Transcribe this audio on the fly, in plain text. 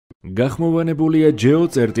გახმოვანებულია ჯეო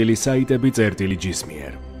წერტილი საიტები წერტილი ჯის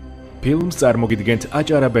მიერ. ფილმს წარმოგიდგენთ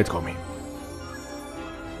აჭარა.com-ი.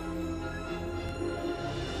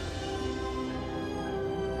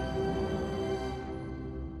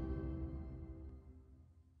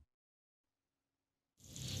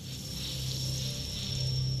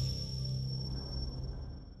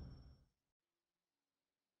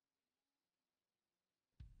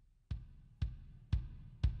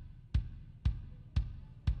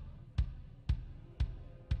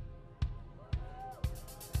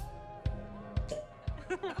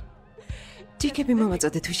 ჯიქები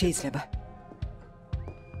მომაწოდე თუ შეიძლება.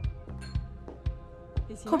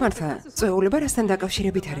 ხო მართლა, წვეულება რასთან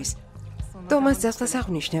დაკავშირებით არის? ტომას ძაღლს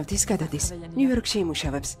აღნიშნავთ, ის გადადის. ნიუ-იორკში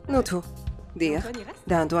იმუშავებს. ნუ თუ. დიახ.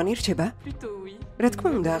 და ანტუანი რჩება? რა თქმა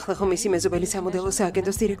უნდა, ახლა ხომ ისი მეზობელი სამოდელო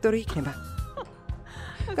სააგენტოს დირექტორი იქნება.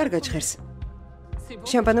 კარგად ჟღერს.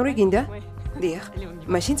 შამპანური გინდა? დიახ.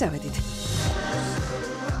 მაშინ წავედით.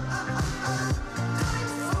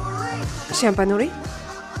 შამპანური?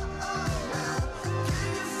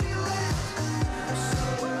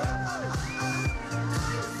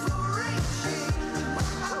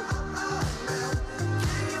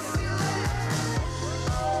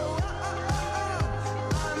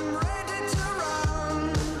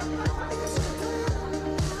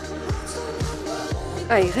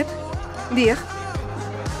 აიღებ? დიახ.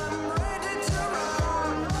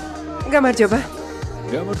 გამარჯობა.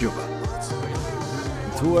 გამარჯობა.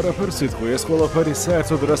 თუ არაფერს სიტყვი, ეს ყველაფერი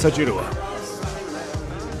საერთოდ რა საჭიროა?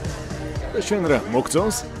 შენ რა,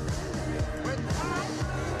 მოგწონს?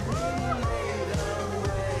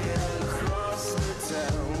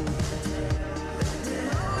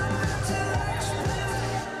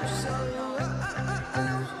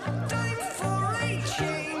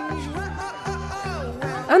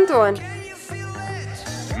 ანტუან.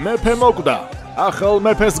 მეფე მოკვდა. ახალ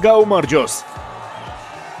მეფეს გაუმარჯოს.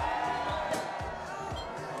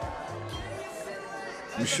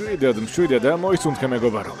 მშვიდად, მოისუნთქე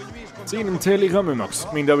მეგობარო. წინ მთელი ღამე მაქვს,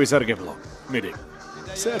 მინდა ვისარგებლო. მიდი.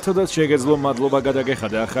 საერთოდაც შეგეძლო მადლობა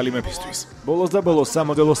გადაგეხადა ახალი მეფისთვის. ბოლოს და ბოლოს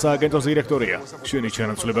სამოდელო სააგენტოს დირექტორია. შენი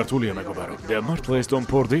ჩანაცვლება რთულია მეგობარო. და მართლა ეს ტომ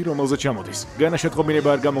ფორდი, რომელზეც ჩამოდის. განაშეთ კომბინება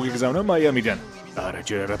არ გამოგიგზავნა მაიამიდან. არა,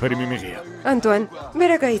 ჯერ არაფერი მიმიღია. ანტუან, მე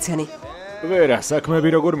რა გაიცანი? ვერა, საქმეები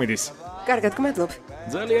როგორ მიდის? კარგად გმადლობ.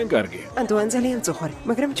 ძალიან კარგი. ანტუან, ძალიან მწუხვარი,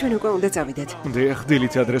 მაგრამ ჩვენ უკვე უნდა წავიდეთ. დიახ,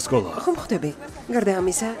 დილით ადრე სკოლა. ხომ ხვდები? გარდა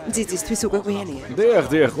ამისა, ძიძისთვის უკვე გვიანია. დიახ,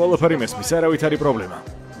 ყველაფერი მესმის, არავით არის პრობლემა.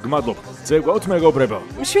 გმადლობ, ზევგავთ მეგობრებო.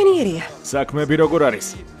 მშვენიერია. საქმეები როგორ არის?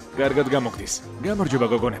 კარგად გამოგდის. გამარჯობა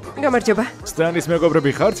გოგონებო. გამარჯობა. სტანის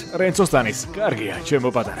მეგობრები ხართ? რენცო სტანის. კარგია, ჩემო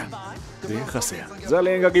პატარა. დიახ, ასეა.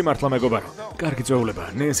 ძალიან გაგიმართლა მეგობარო. კარგი წვეულება.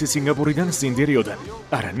 ნენსი სინგაპურიდან, სინდი რიოდან.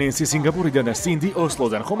 არა, ნენსი სინგაპურიდან და სინდი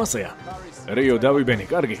ოსლოდან, ხომ ასეა? რიო დავიბენი,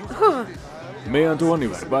 კარგი? ხო. მე ანტუანი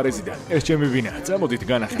ვარ, პარიზიდან. ეს ჩემი ვინა, წამოდით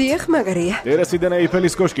განახეთ. დიახ, მაგარია. ტერასიდან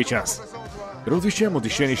აიფელის კოშკი ჩანს. როდის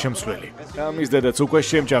შემოდის შენი შემსვლელი? ამის დედაც უკვე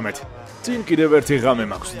შემჭამეთ. წინ კიდევ ერთი ღამე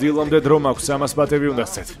მაქვს, დილამდე დრო მაქვს, ამას პატევი უნდა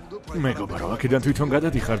სცეთ. მეგობარო, აქედან თვითონ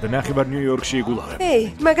გადადიხარ და ნახევარ ნიუ-იორკში იგულავებ. ეი,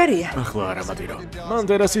 მაგარია. ახლა არა მადირო. მან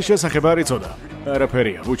ტერასის შესახებ არ იცოდა.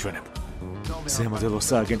 არაფერია, ვუჩვენებ. სამოდელო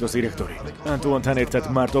სააგენტოს დირექტორი. ანტუანთან ერთად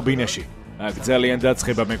მარტო ბინაში. აქ ძალიან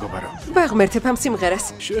დაცხება მეგობარო. ვაღმერთებ ამ სიმღერას.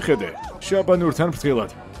 შეხედე, შამპანურთან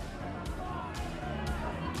ფრთხილად.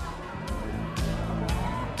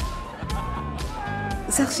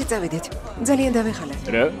 სახლში წავედით. ძალიან დავეხალე.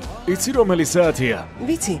 რა? იცი რომელი საათია?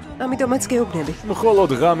 ვიცი, ამიტომაც გეუბნები. მხოლოდ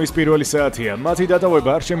ღამის პირველი საათია, მათი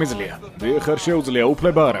დატოვება არ შემიძლია. დიახ, არ შეუძლია,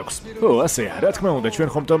 უფლება არ აქვს. ო, ასეა, რა თქმა უნდა, ჩვენ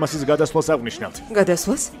ხომ ტომასის გადასვლას აღნიშნავთ.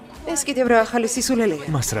 გადასვლას? ეს კიდევ რა ახალი სისულელეა.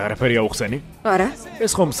 მას რა არაფერი აუხსენი? არა?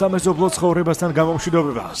 ეს ხომ სამეზობლო ცხოვრებასთან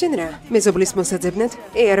გამომშვიდობებაა. შენ რა, მეზობლის მოსაძებნად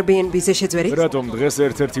Airbnb-ზე შეძვერით? რატომ დღეს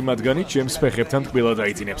ერთ-ერთი მათგანი ჩემს ფეხებთან ტყბილად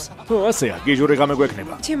აიძინებს? ო, ასეა, გიჟური ღამე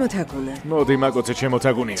გვექნება. ჩემო თაგუნა. მოდი, მაკოცე, ჩემო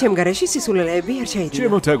თაგუნია. ჩემ გარეში სისულელეები არ ჩაიდინა.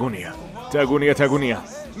 ჩემო თაგუნია. თაგუნია.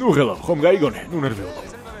 ნუ ღელო, ხომ გაიგონე? ნუ ნერვიულობ.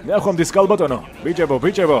 ნახვამდის კალბატონო. ბიჭებო.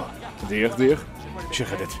 დიახ.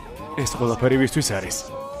 შეხედეთ. ეს ყველაფერი ვისთვის არის?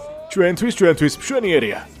 ჩვენთვის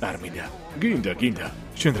მშვენიერია. არ მინდა. გინდა.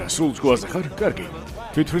 შენ რა სულ სკოლაზე ხარ? კარგი.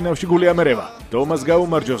 თვითფრინავში გული ამერევა. ტომას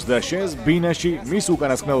გაუმარჯოს და შენს ბინაში მის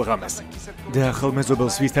უკანასკნელ ღამეს. და ახალ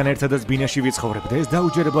მეზობელს ვისთან ერთადაც ბინაში ვიცხოვრებ და ეს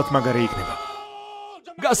დაუჯერებლად მაგარი იქნება.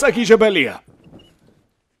 გასაგიჟებელია.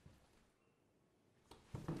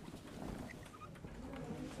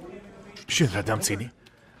 შენ რა დამცინი?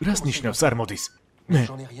 რას ნიშნავს არ მოდის? მე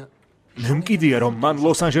მკიდია რომ მან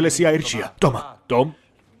ლოს-ანჯელესი აირჩია.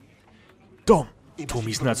 ტომ, თუ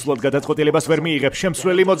მის ნაცვლად გადაწყვეტილებას ვერ მიიღებ,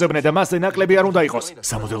 შემსვლელი მოძებნე და მასზე ნაკლები არ უნდა იყოს.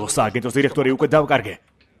 სამოდელო სააგენტოს დირექტორი უკვე დავკარგე.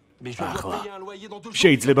 ახლა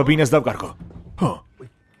შეიძლება ბინას დავკარგო. ხო.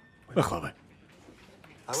 ახლა.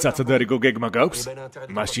 საცადარიგო გეგმა გაქვს?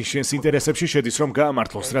 მაშინ შენს ინტერესებში შედის რომ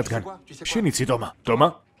გაამართლოს, რადგან შენ იცი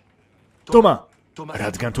ტომა.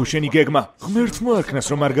 რადგან თუ შენი გეგმა ღმერთმა არქნას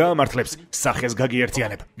რომ არ გაამართლებს, სახეს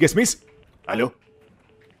გაგიერთიანებ. გესმის? ალო?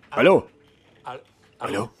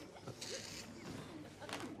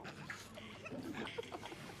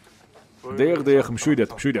 დიახ,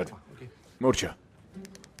 მშვიდად. მორჩა.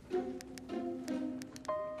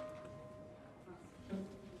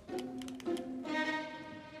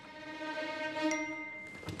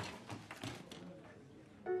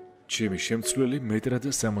 ჩემი შემცვლელი მეტრა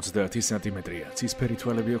და 70 სანტიმეტრია. ცისფერი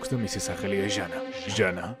თვალები აქვს და მისი სახელია ჟანა.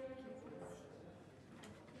 ჟანა?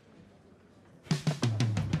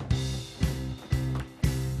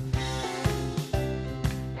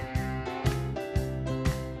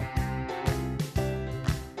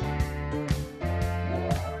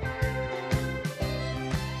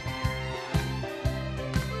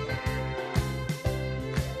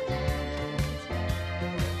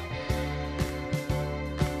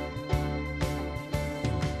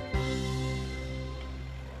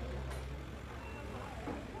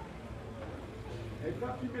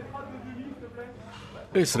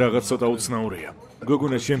 ეს რაღაც ცოტა უცნაურია.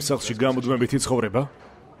 გოგონა ჩემს სახლში გამუდმებით იცხოვრება?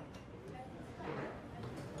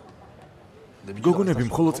 გოგონები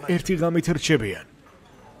მხოლოდ ერთი ღამით რჩებიან.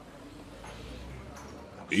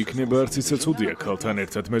 იქნება არც ისე ცუდია ქალთან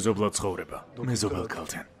ერთად მეზობლად ცხოვრება. მეზობელ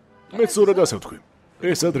ქალთან. მე სწორად ასე ვთქვი.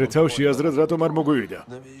 ეს ადრე თავში აზრად რატომ არ მოგვივიდა?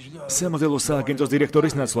 სამოდელო სააგენტოს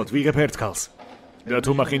დირექტორის ნაცვლად ვიღებ ერთ ქალს. და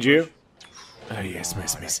თუ მახინჯია? აი ეს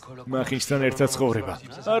მესმის. მახინჯთან ერთად ცხოვრება.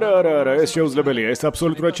 არა, ეს შეუძლებელია, ეს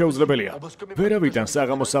აბსოლუტურად შეუძლებელია. ვერავიდან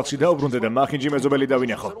საღამოს სახლში დაუბრუნდე და მახინჯი მეზობელი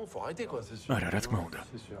დავინახო. არა, რა თქმა უნდა.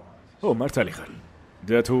 მართალი ხარ.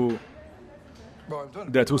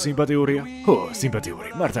 და თუ სიმპათიურია? სიმპათიური,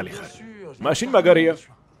 მართალი ხარ. მაშინ მაგარია.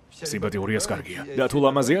 სიმპათიურიას კარგია. და თუ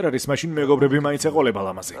ლამაზი არ არის, მაშინ მეგობრები მაინც ეყოლება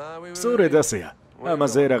ლამაზი. სწორედ ასეა.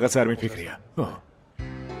 ამაზე რაღაც არ მიფიქრია.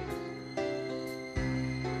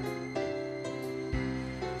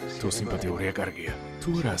 თუ სიმპათიურია კარგია. თუ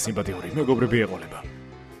არა სიმპათიური, მეგობრები ეყოლება.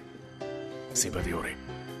 სიმპათიური.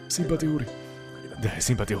 და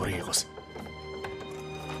სიმპათიური იყოს.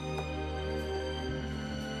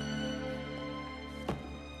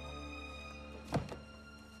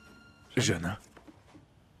 ჟანა.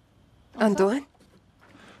 ანტუან?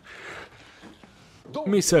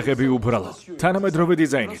 მისაღები უბრალო. თანამედროვე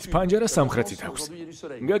დიზაინით, პანჯარა სამხრეთით აქვს.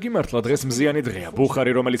 გაგიმართლა დღეს მზიანი დღეა,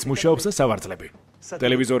 ბუხარი რომელიც მუშაობს და სავარძლები.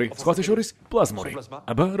 ტელევიზორი, სხვათა შორის პლაზმური.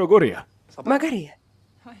 აბა, როგორია? მაგარია.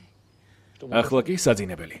 ახლა კი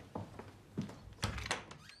საძინებელი.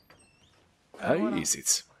 აი ისიც.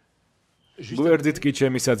 გვერდით კი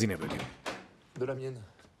ჩემი საძინებელი.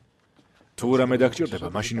 თუ რამე დაგჭირდება,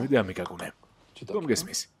 მაშინვე დამიკაკუნე.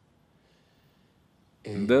 გესმის?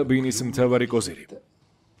 და ბინის მთავარი კოზირი.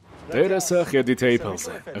 ტერასა ხედით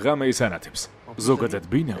ეიფელზე, ღამე ისანათებს. ზოგადად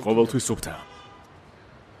ბინა ყოველთვის სუფთაა.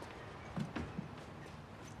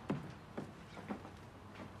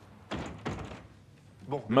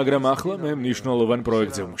 მაგრამ ახლა მე მნიშვნელოვან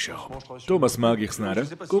პროექტზე ვმუშაობ. ტომას მაგიხსნა რა,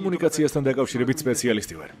 კომუნიკაციასთან დაკავშირებით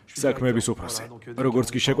სპეციალისტი ვარ. საქმეების უფროსი. როგორც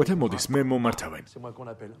კი შეკვეთა მოდის, მე მომართავენ.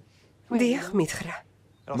 დიახ, მითხრა.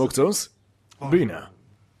 მოგწონს? ბინა.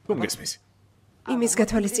 გესმის? იმის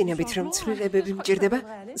გათვალისწინებით, რომ ცვლილებები მჭირდება,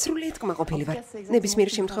 სრულიად კმაყოფილი ვარ. ნებისმიერ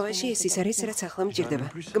შემთხვევაში ეს ის არის, რაც ახლა მჭირდება.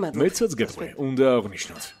 გმადლობ. მეცაც გეტყვი, უნდა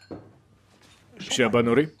აღვნიშნოთ.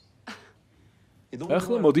 შაბანური?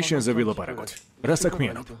 ახლა მოდი შენზე ვილაპარაკოთ. რა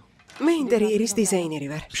საქმიანობ? მე ინტერიერის დიზაინერი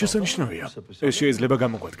ვარ. შესანიშნავია. ეს შეიძლება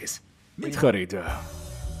გამოგვადგეს. მითხარი და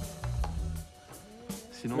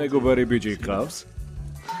მეგობარი ბიჭი გყავს?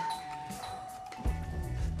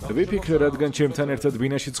 ვიფიქრე, რადგან ჩემთან ერთად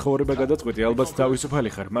ბინაში ცხოვრება გადაწყვეტი, ალბათ თავისუფალი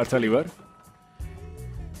ხარ, მართალი ვარ?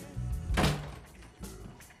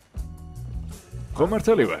 ხო,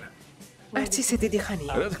 მართალი ვარ? არც ისე დიდი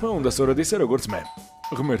ხანია. რა თქმა უნდა, სწორედ ისე როგორც მე.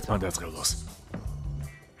 ღმერთმა დაწყევლოს.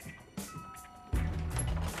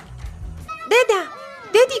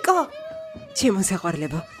 დედიკო! ჩემო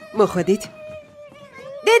საყვარლებო, მოხვედით.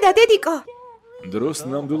 დედიკო! დროს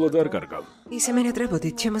ნამდვილად არ კარგავ. ისე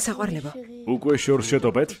მენატრებოდით, ჩემო საყვარლებო. უკვე შორს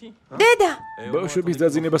შეტობეთ? დედა! ბავშვების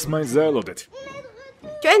დაძინებას მაინც დაელოდეთ.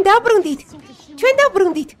 ჩვენ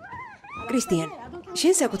დავბრუნდით. კრისტიან,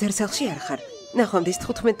 შენ საკუთარ სახლში არ ხარ. ნახვამდის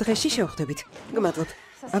 15 დღეში შევხვდებით. გმადლობ.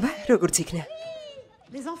 აბა, როგორც იქნა?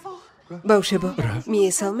 ბავშვებო,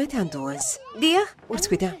 მიესალმეთ ანტუანს. დიახ,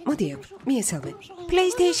 ურცხვიდა, მოდიებ, მიესალმეთ.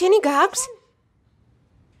 PlayStation-ი გააქვს?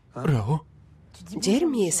 რაო? ჯერ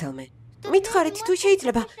მიესალმე. მითხარით თუ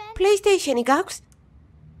შეიძლება, PlayStation-ი გააქვს?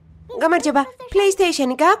 გამარჯობა,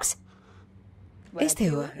 PlayStation-ი გაქვს? ეს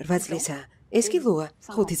თეოა, 8 წლისაა. ეს კი ლუა,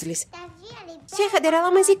 5 წლის. შეხედე რა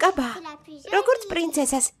ლამაზი კაბაა. როგორც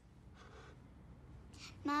პრინცესას.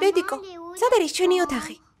 დედიკო, სად არის ჩვენი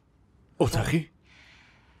ოთახი? ოთახი?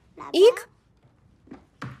 იქ?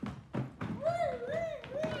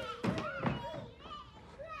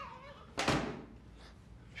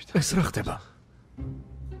 ეს რა ხდება?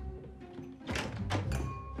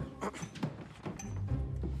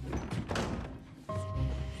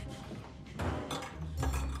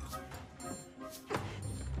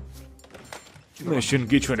 მე შენ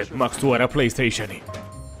გიჩვენებ მაქვს თუ არა PlayStation-ი.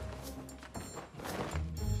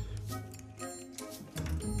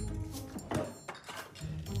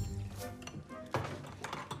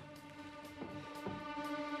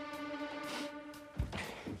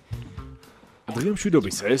 დღე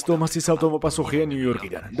მშვიდობისა, ეს თომასის ავტომოპასუხია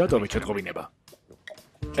ნიუ-იორკიდან. დატოვე ჩატყობინება.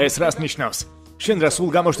 ეს რას ნიშნავს? შენ რა სულ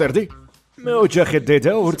გამოშტერდი? მე ოჯახე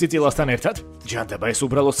დედა 2 წიწილასთან ერთად? ჯანდაბა, ეს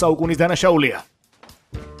უბრალოდ საუკუნის დანაშაულია.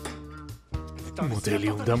 მოდელი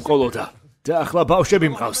უნდა მყოლოდა და ახლა ბავშვები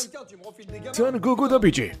მყავს. თან გოგო და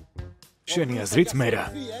ბიჭი. შენი აზრით მე რა?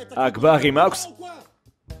 აქ ბაღი მაქვს?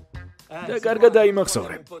 და კარგად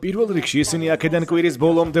დაიმახსოვრე. პირველ რიგში ისინი აქედან კვირის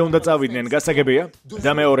ბოლომდე უნდა წავიდნენ, გასაგებია?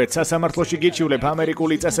 და მეორედ სასამართლოში გიჩივლებ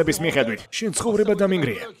ამერიკული წესების მიხედვით. შენ ცხოვრება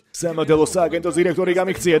დამინგრია. სამოდელო სააგენტოს დირექტორი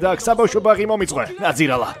გამიქცია და აქ საბავშვო ბაღი მომიწყვე.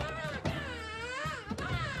 ნაძირალა.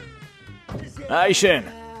 აი შენ.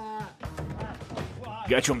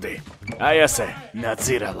 გაჩუმდი. აი ასე,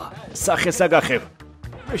 ნაძირალა. სახეს აგახებ.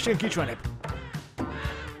 მე შენ გიჩვენებ.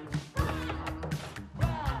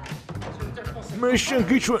 მე შენ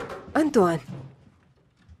გიჩვენ. ანტუან.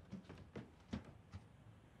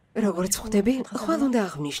 როგორც ხვდები, ხვალ უნდა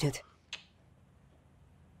აღნიშნოთ.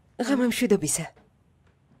 ღამე მშვიდობისა.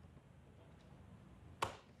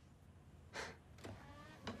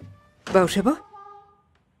 ბავშვებო?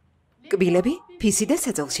 კბილები, ფისი და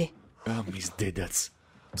საძოლში. ამის დედაც.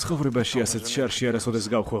 ცხოვრებაში ასეთ შარში არასოდეს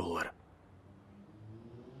გავხვალ ვარ.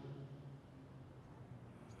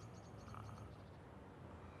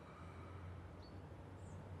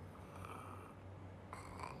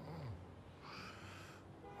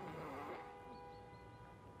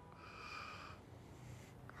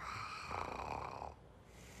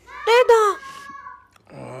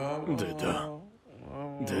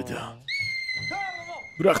 დედა.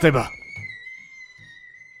 რა ხდება?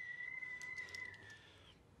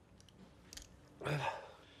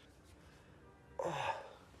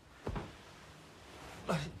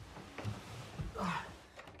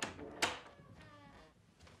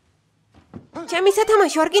 ჩემი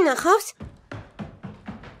სათამაშო არ გინახავს?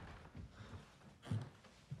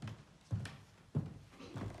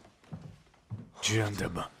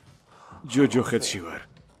 ჯანდაბა. ჯოჯოხეთში ვარ.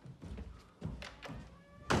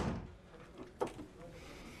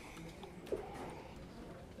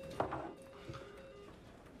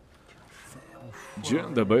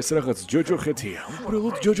 ჯანდაბა, ეს რაღაც ჯოჯოხეთია.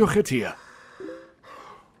 უბრალოდ ჯოჯოხეთია.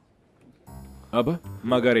 აბა,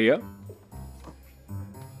 მაგარია?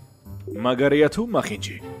 მაგარია თუ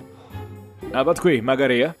მახინჯი? აბა თქვი,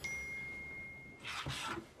 მაგარია?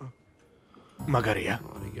 მაგარია?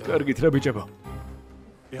 კარგით რა ბიჭებო.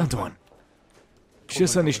 ანტუან.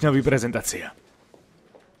 შესანიშნავი პრეზენტაცია.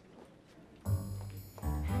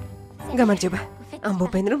 გამარჯობა.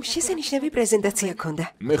 ამბობენ რომ შესანიშნავი პრეზენტაცია ქონდა.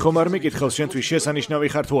 მე ხომ არ მიკითხავს შენთვის შესანიშნავი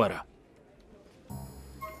ხარ თუ არა?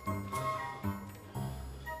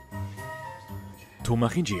 თუ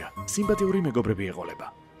მახინჯია, სიმპათიური მეგობრები ეყოლება.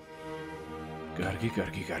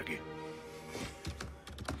 კარგი.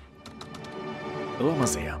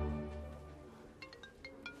 ლამაზია.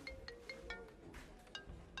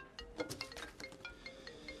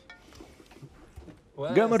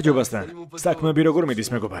 გამარჯობასთან. საქმეები როგორ მიდის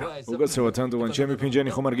მეგობარო? უგაცრავად ანტუან, ჩემი ფინჯანი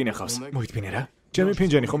ხომ არ გინახავს? მოიტმინე რა? ჩემი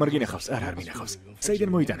ფინჯანი ხომ არ გინახავს? არ მინახავს. საიდან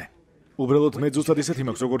მოიტანე? უბრალოდ მე ზუსტად ისეთი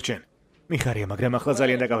მაქვს როგორც შენ. მიხარია, მაგრამ ახლა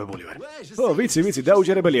ძალიან დაკავებული ვარ. ო, ვიცი,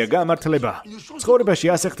 დაუჯერებელია გამართლება. ცხოვრებაში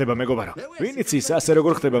ასე ხდება მეგობარო. ვინ იცის ასე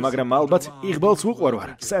როგორ ხდება, მაგრამ ალბათ იღბალს უყვარ ვარ.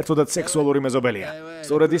 საერთოდაც სექსუალური მეზობელია.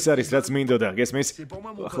 სწორედ ის არის, რაც მინდოდა, გესმის?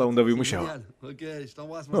 ახლა უნდა ვიმუშაო.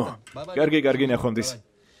 ო, კარგი, ნახვამდის.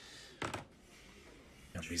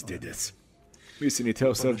 ამის დედაც. ისინი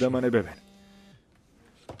თავს არ დამანებებენ.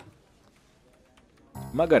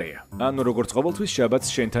 მაგარია, ანუ როგორც ყოველთვის შაბათს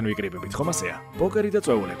შენთან ვიკრიბებით, ხომ ასეა? პოკერი და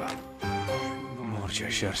წვეულება. მორჩა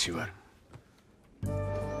შარში ვარ.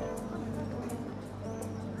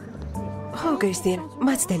 ხო, კრისტიან,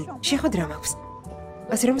 მაცდელი, შეხვედრა მაქვს.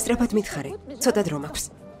 ასე რომ სწრაფად მითხარი, ცოტა დრო მაქვს.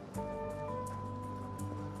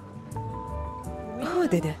 ხო,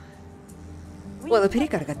 დედა. ყველაფერი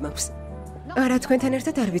კარგად მაქვს. არა, თქვენთან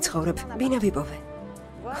ერთად არ ვიცხოვრებ. ბინა ვიპოვე.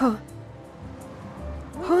 ხო,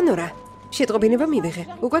 ნორა. შეტყობინება მივიღე.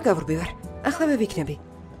 უკვე გავრბივარ. ახლა ვიქნები.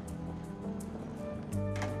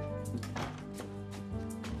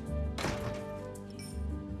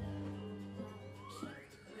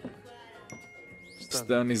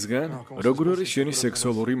 სტანისგან როგორ არის შენი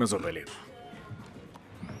სექსუალური მეზობელი?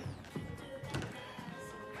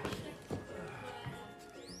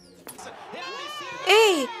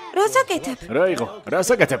 რა საკეთებ? რა იყო? რა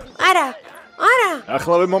საკეთებ? არა.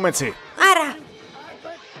 ახლავე მომეცი. არა.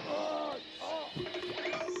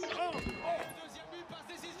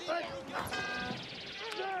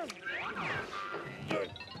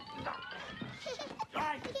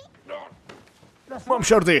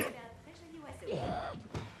 მომშორდი.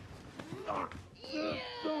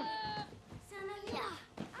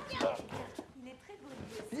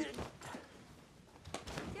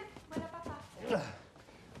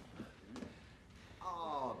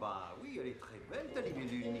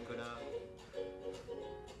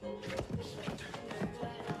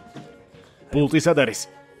 Pulti sад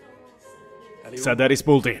არის? Sad არის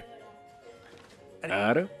pulti?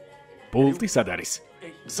 არა. Pulti sad არის?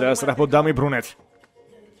 Სასწრაფოდ დამიბრუნეთ.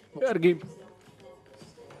 კარგი.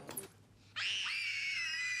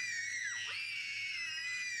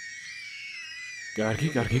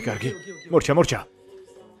 კარგი. მორჩა.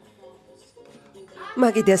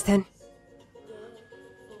 მაგიდასთან.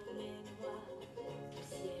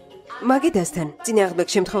 წინააღმდეგ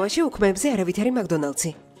შემთხვევაში უქმებზე არავითარი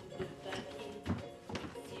მაკდონალდსი.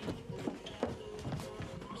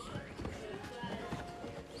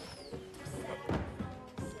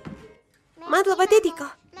 მადლობა, დედიკო.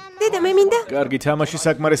 დედა, მე მინდა? კარგი, თამაში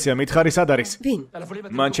საკმარისია, მითხარი სად არის? ვინ?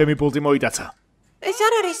 მან ჩემი პულტი მოიტაცა. ეს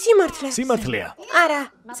არ არის სიმართლე. სიმართლეა. არა,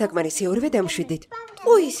 საკმარისი ორივე დამშვიდით.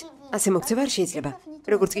 ტყუის. ასე მოქცევა არ შეიძლება.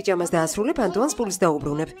 როგორც კი ჭამას დაასრულებ, ანტუანს პულს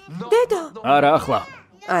დაუბრუნებ. დედა. არა, ახლა.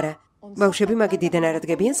 არა. ბავშვები მაგიდიდან არ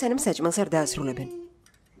ადგებიან, სანამ საჭმელს არ დაასრულებენ.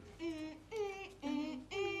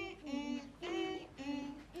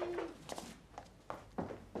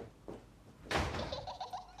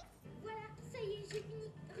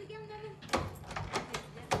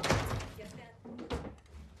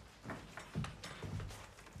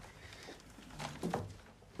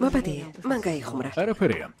 მობადია, მან გაიხუმრა.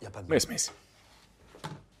 არაფერია. მესმის.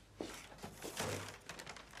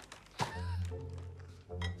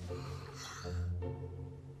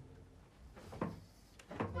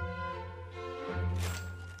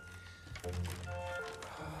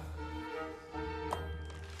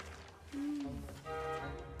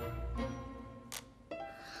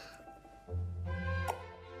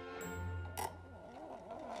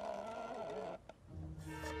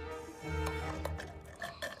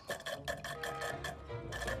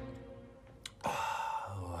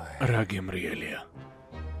 რა გემრიელია.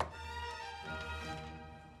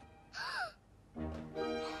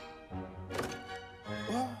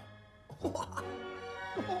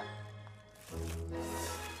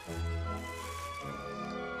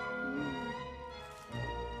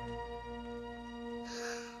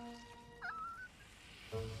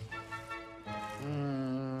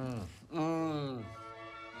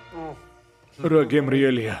 რა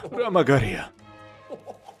გემრიელია, რა მაგარია.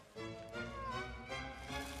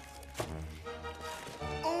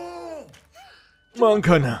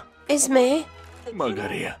 მანქანა. ეს მე?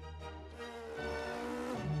 მაგარია.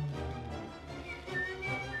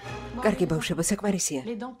 კარგი ბავშვებო, საკმარისია.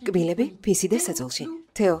 კბილები, ფისი და საძოლში.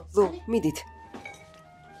 თეო, ლუ, მიდით.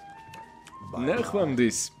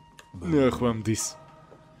 ნახვამდის.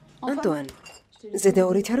 ანტუან, ზედა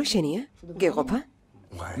ორი თარო შენია? გეყოფა?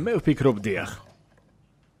 მე ვფიქრობ დიახ.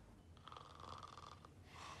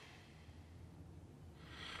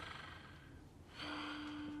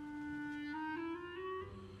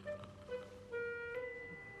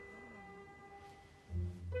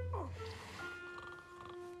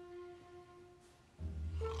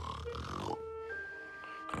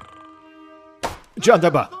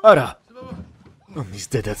 ჯანდაბა, არა. მის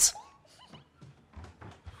დედაც.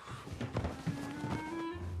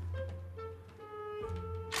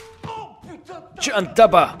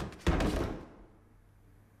 ჯანდაბა.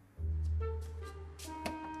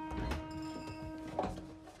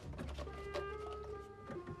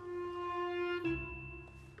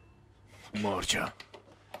 მორჩა.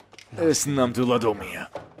 ეს ნამდვილად ომია.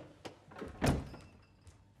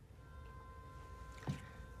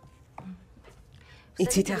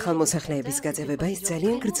 იცით, ახალმოსახლეების გაძევება ის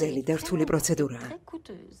ძალიან გრძელი და რთული პროცედურაა.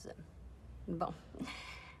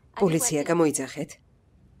 პოლიცია გამოიძახეთ?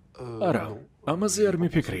 არა, ამაზე არ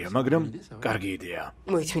მიფიქრია, მაგრამ კარგი იდეა.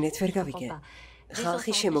 მოითმინეთ, ვერ გავიგე.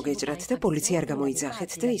 ხალხი შემოგეჭრათ და პოლიცია არ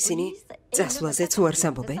გამოიძახეთ და ისინი წასვლაზეც უარს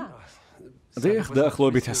ამბობენ? დიახ,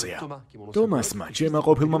 დაახლოებით ასეა. თომასმა, ჩემმა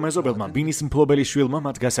ყოფილმა მეზობელმა, ბინის მფლობელი შვილმა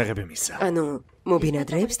მათ გასაღები მისცა. ანუ,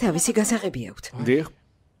 მობინადრეებს თავისი გასაღები აქვთ. დიახ,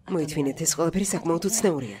 მოითმინეთ, ეს ყველაფერი საკმაოდ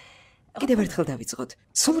უცნაურია. კიდევ ერთხელ დავიწყოთ.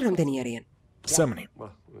 სულ რამდენი არიან? 3.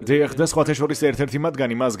 დიახ, და სხვათა შორის ერთ-ერთი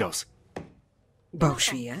მათგანი მას გავს.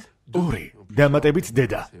 ბავშვია? 2. დამატებით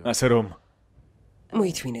დედა, ასე რომ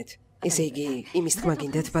მოითმინეთ, ესე იგი, იმის თქმა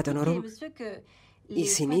გინდათ, ბატონო, რომ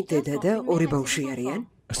ისინი დედა და 2 ბავშვი არიან?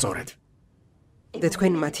 სწორედ. და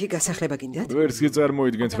თქვენ მათი გასახლება გინდათ? ვერც კი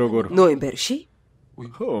წარმოიდგენთ როგორ. ნოემბერში?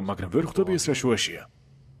 ხო, მაგრამ ვერ ხვდები ეს რა შუაშია.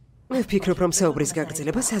 მე ვფიქრობ, რომ საუბრის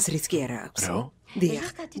გაგრძელება საზრიც კი არა აქვს. რა? დიახ,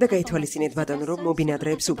 და გაითვალისწინეთ, ბატონო, რომ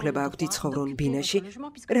მობინადრეებს უფლება აქვთ იცხოვრონ ბინაში,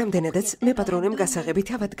 რამდენადაც მე პატრონემ გასაღები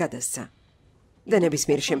თავად გადასცა. და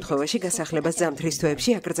ნებისმიერ შემთხვევაში გასახლება ზამთრის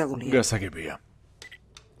თვეებში აკრძალულია. გასაგებია.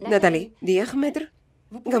 ნატალი, დიახ, მეტრ?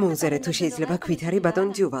 გამოუზარეთ თუ შეიძლება ქვითარი ბატონ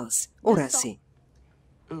დიუვალს. 200.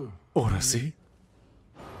 200?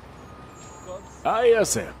 აი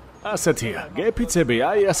ასე, ასეთია, გეფიცები,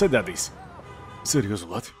 აი ასე დადის.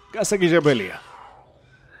 სერიოზულად? გასაგიჟებელია.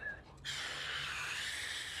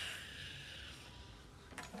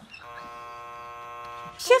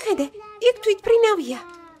 შეხედე, იქ თვითფრინავია.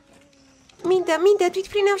 მინდა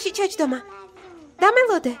თვითფრინავში ჩაჯდომა.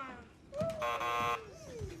 დამელოდე.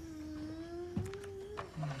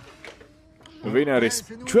 ვინ არის?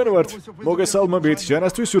 ჩვენ ვართ. მოგესალმებით,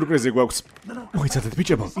 ჟანასთვის სიურპრიზი გვაქვს. მოიცადეთ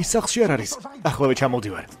ბიჭებო, ის სახლში არ არის. ახლავე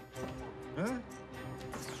ჩამოვდივარ.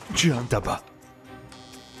 ჯანდაბა.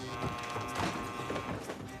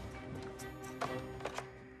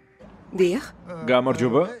 დიახ,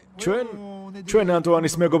 გამარჯობა. ჩვენ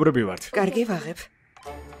ანტუანის მეგობრები ვართ. კარგი ვაღებ.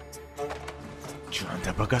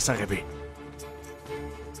 ჯანდაბა გასაღები.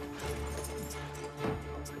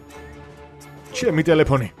 ჩემი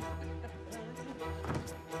ტელეფონი.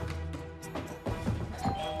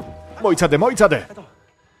 მოიცადე.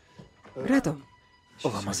 რატომ?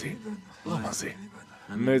 ლამაზი.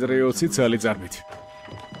 მეტრე 20 ცალი წარმით.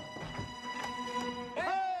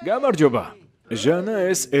 გამარჯობა. ჟანა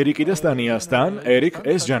ეს ერიკი და სტანიასთან, ერიკ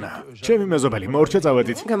ეს ჟანა. ჩემი მეზობელი, მორჩა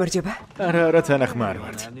წავედით. გამარჯობა. არა, თანახმა არ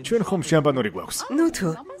ვართ. ჩვენ ხომ შამპანური გვაქვს. ნუ თუ,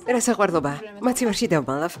 რა საყვარლობა? მაცივარში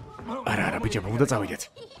დავმალავ. არა, ბიჭებო, უნდა წავიდეთ.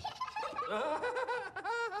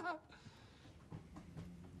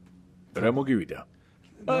 რა მოგივიდა?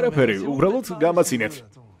 არაფერი, უბრალოდ გამაცინეთ.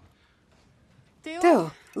 თეო,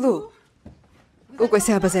 ლუ. უკვე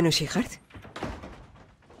სააბაზანოში ხართ?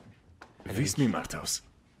 ვის მიმართავს?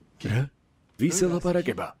 რა? ვის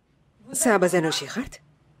ელაპარაკება? სააბაზანოში ხართ?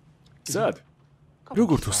 სად?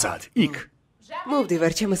 როგორ თუ სად? იქ.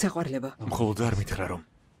 მოვდივარ, ჩემო საყვარლებო. მხოლოდ არ მითხრა რომ.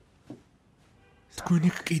 თქვენ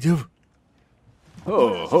იქ კიდევ?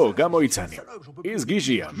 ო, გამოიცანი. ის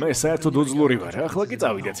გიჟია, მე საერთოდ უძლური ვარ, ახლა კი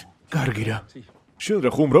წავიდეთ. კარგი რა. შენ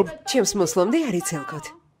რა ხუმრობ? ჩემს მოსლომდე არ იცელქოთ.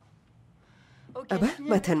 აბა,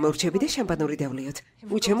 მათთან მორჩები და შამპანური დავლიოთ.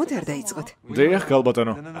 უჩემოდ არ დაიწყოთ. დიახ,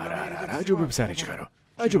 გალბატონო. არა, აჯობებს არ იჩქარო.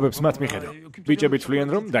 აჯობებს მათ მიხედო. ბიჭები თვლიან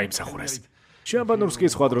რომ დაიმსახურეს. შამპანურს კი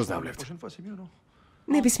სხვა დროს დავლევთ.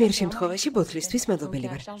 ნებისმიერ შემთხვევაში ბოთლისთვის მადლობელი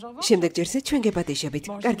ვარ. შემდეგ ჯერზე ჩვენ გეპატიჟებით.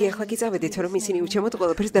 კარგი, ახლა კი წავედით, რომ ისინი უჩემოდ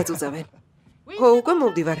ყველაფერს დაწუწავენ. ხო, უკვე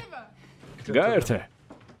მოვდივარ. გაერთე.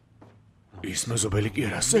 ის მეზობელი კი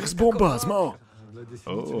არა, სექს ბომბაა, ძმაო.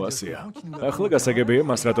 ო, ასეა. ახლა გასაგებია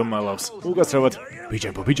მას რატომ მალავს. უკაცრავად.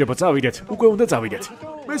 ბიჭებო, წავიდეთ. უკვე უნდა წავიდეთ.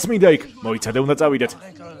 მეც მინდა იქ. მოიცადე, უნდა წავიდეთ.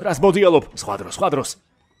 რას მოდიალობ? სხვა დროს.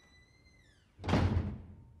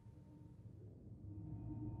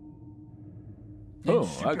 ო,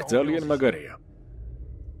 აქ ძალიან მაგარია.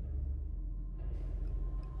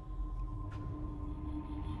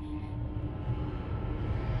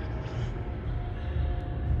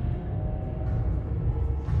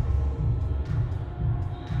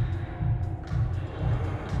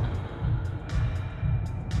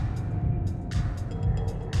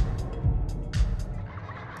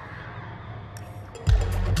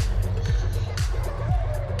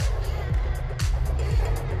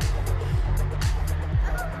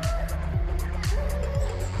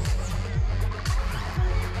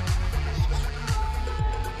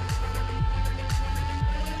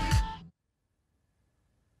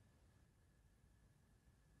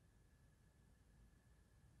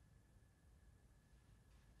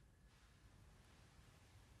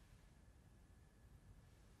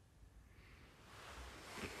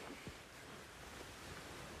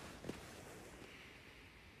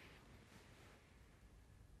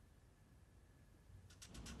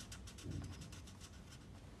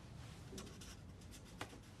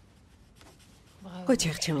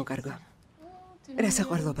 ოჯახ ჩემო კარგო. რა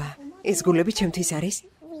საყვარლობა? ეს გულები ჩემთვის არის?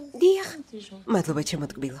 დიახ, მადლობა ჩემო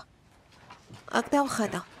ტკბილო. აქ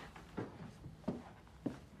დავხატო.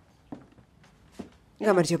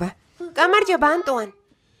 გამარჯობა. გამარჯობა, ანტუან.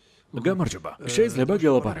 გამარჯობა. შეიძლება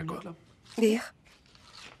გელაპარაკო. დიახ.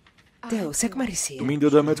 დეო, საკმარისია.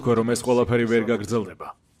 მინდოდა მეთქვა, რომ ეს ყველაფერი ვერ გაგრძელდება.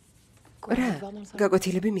 რა?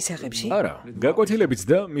 გაკვეთილები მისაღებში? არა, გაკვეთილებიც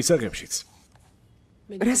და მისაღებშიც.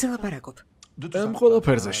 რაზე ლაპარაკობ? ამ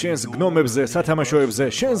ყველაფერზე, შენს გნომებზე, სათამაშოებზე,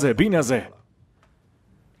 შენზე, ბინაზე.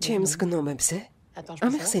 ჩემს გნომებზე?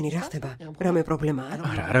 ამიხსენი რა ხდება? რამე პრობლემაა?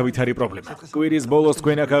 არა, არავით არის პრობლემა. კვირის ბოლოს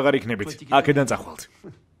თქვენ აქ აღარ იქნებით. აქედან წახვალთ.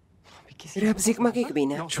 რა ბზიკმა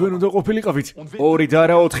გიგბინა? ჩვენ უნდა ყოფილიყავით 2 და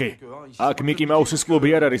არა 4. აქ მიკი მაუსის კლუბი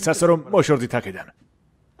არ არის, ასე რომ მოშორდით აქედან.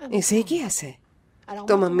 ესე იგი ასე.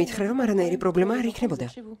 ტომამ მითხრა, რომ არანაირი პრობლემა არ იქნებოდა.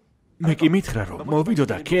 მე კი მითხრა, რომ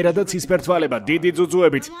მოვიდოდა ქერა და ცისფერთვალება დიდი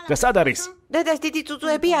ძუძუებით და სად არის? დედას დიდი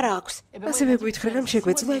წუწუები არა აქვს. ასევე გვითხრა, რომ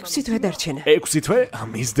შეგვეძლო 6 თვე დარჩენა. 6 თვე?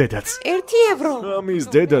 ამის დედაც. 1 ევრო. ამის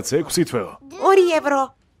დედაც 6 თვეო. 2 ევრო.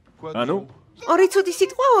 ანუ? 2 ცუდი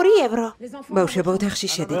სიტყვა 2 ევრო. ბავშვებო, ოთახში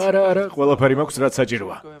შედით. არა, ყველაფერი მაქვს რაც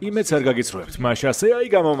საჭიროა. იმეც არ გაგიცრუებთ. მაშასე აი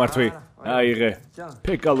გამომართვი. აიღე.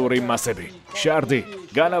 ფეკალური მასები. შარდი,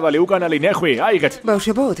 განავალი, უკანალი, ნეხვი, აიღეთ.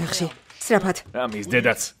 ბავშვებო, ოთახში. სწრაფად. ამის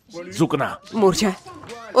დედაც. ზუკნა. მურჩა.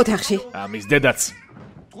 ოთახში. ამის დედაც.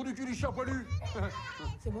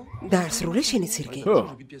 დაასრულე შენი ცირკი. ხო,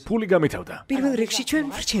 ფული გამითავდა. პირველ რიგში ჩვენ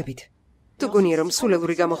ვრჩებით. თუ გონია რომ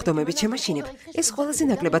სულელური გამოხდომებით შემაშინებ, ეს ყველაზე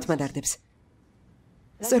ნაკლებად მადარდებს.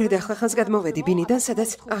 სწორედ ახლა ხანს გადმოვედი ბინიდან, სადაც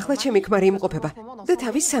ახლა ჩემი ქმარი იმყოფება და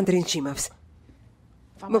თავის სანდრინში მავს.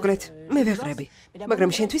 მოკლედ, მე ვეღრები,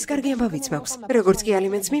 მაგრამ შენთვის კარგი ამბავიც მაქვს. როგორც კი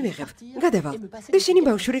ალიმენტს მივიღებ, გადავალ და შენი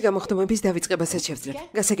ბავშვური გამოხდომების დავიწყებასაც შევძლებ.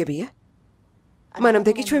 გასაგებია?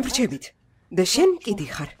 მანამდე კი ჩვენ ვრჩებით და შენ კიდი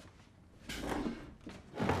ხარ.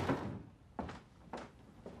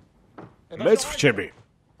 მეც ვრჩები.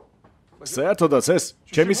 საერთოდაც ეს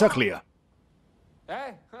ჩემი სახლია.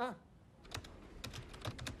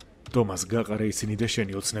 ტომას გაყარე ისინი და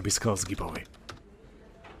შენი ოცნების ქალს გიპოვე.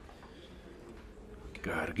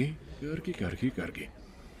 კარგი.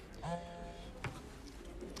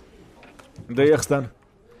 დეიახსთან.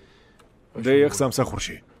 დეიახ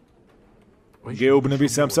სამსახურში.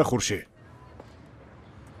 გეუბნების სამსახურში.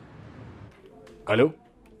 ალო?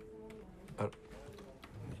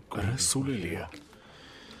 რა სულელია?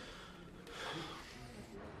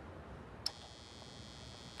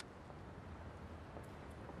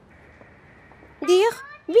 დიახ,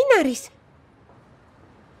 ვინ არის?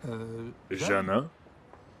 ჟანა?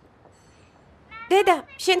 დედა,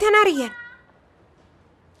 შენთან არიან.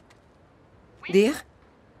 დიახ?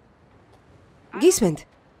 გისმენთ?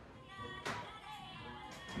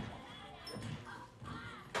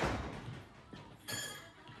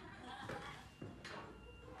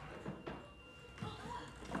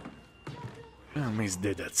 ამის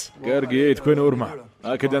დედაც. კარგია, თქვენ ორმა.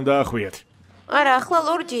 აქედან დაახვიათ. არა, ახლა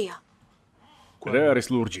ლურჯია. რა არის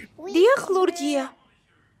ლურჯი? დიახ, ლურჯია.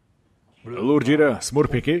 ლურჯი რა,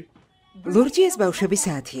 სმურფიკი? ლურჯი ეს ბავშვების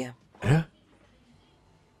საათია. რა?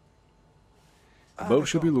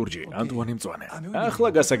 ბავშვები ლურჯი, ანტუანი მწვანე. ახლა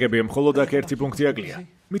გასაგებია, მხოლოდ აქ ერთი პუნქტი აკლია.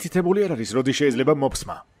 მითითებული არ არის, როდის შეიძლება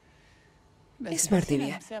მოფსმა. ეს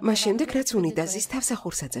მარტივია. მას შემდეგ რაც უნიტაზის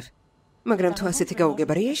თავსახურს აწევ. მაგრამ თუ ასეთი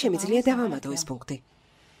გაუგებარია, შემიძლია დავამატო ეს პუნქტი.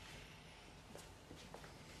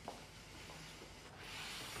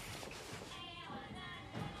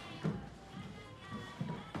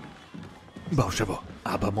 ბავშვებო,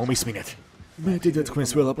 აბა მომისმინეთ. მე დედა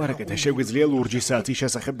თქვენს ველაპარაკეთ და შეგვიძლია ლურჯის საათის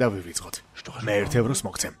შესახებ დავივიწყოთ. მე 1 ევროს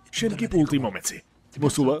მოგცემ. შენ კი პულტი მომეცი.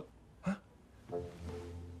 მოსულა?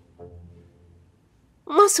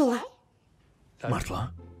 მოსულა. მართლა?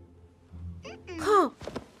 ხო.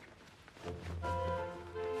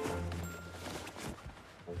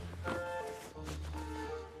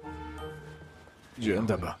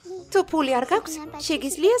 ჯანდაბა. თუ ფული არ გაქვს,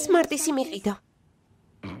 შეგიძლია სმარტისი მიყიდო.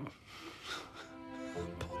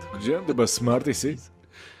 ჯანდაბა სმარტისი?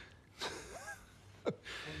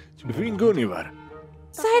 ვინ გონი ვარ?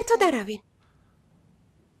 საერთოდ არავინ.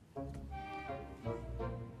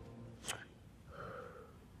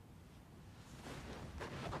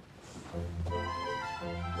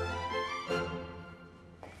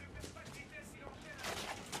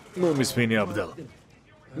 მომისმინე აბდალ.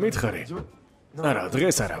 მითხარი. არა,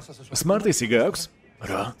 დღეს არა. სმარტისი გაქვს?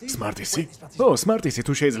 რა, სმარტისი? ო, სმარტისი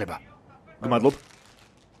თუ შეიძლება. გმადლობ.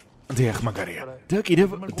 დიახ, მაგარია. და კიდევ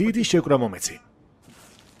დიდი შეკრა მომეცი.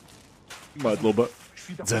 მადლობა.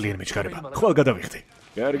 ძალიან მიჩქარება. ხვალ გადავიხდი.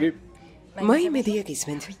 კარგი. მაიმედია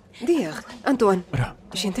გისმენთ. დიახ, ანტუან. რა?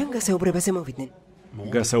 შენთან გასაუბრებაზე მოვიდნენ.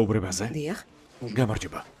 გასაუბრებაზე? დიახ.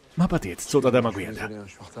 გამარჯობა. მაპატიეთ, ცოტა დამაგვიანდა.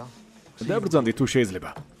 დაბრძანდი თუ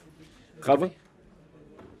შეიძლება. ხავა?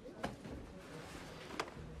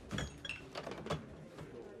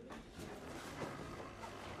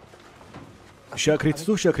 შაქრით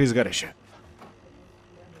თუ შაქრის გარეშე?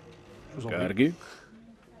 კარგი.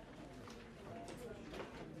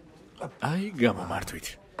 აი, გამომართვით.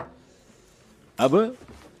 აბა?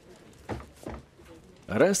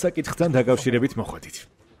 რა საკითხთან დაკავშირებით მოხვედით?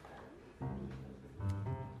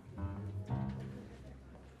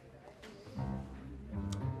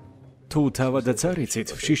 თუ თავადაც არ იცით,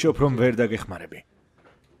 ვშიშობ რომ ვერ დაგეხმარები.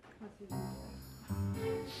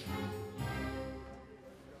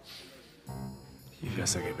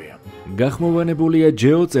 გასაგებია. გახმოვანებულია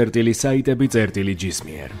ჯეო წერტილი საიტები წერტილი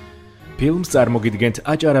ჯისმიერ. ფილმს წარმოგიდგენთ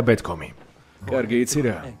აჭარა.com-ი. კარგი იცი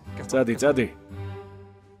რა? წადი.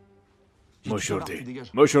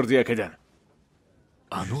 მოშორდი აქედან.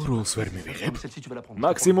 ანუ როლს ვერ მივიღებ?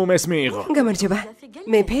 მაქსიმუმ ეს მიიღო. გამარჯობა.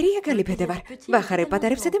 მე ფერია გალიფედე ვარ. ვახარე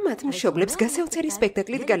პატარებსა და მათ მშობლებს გასაოცარი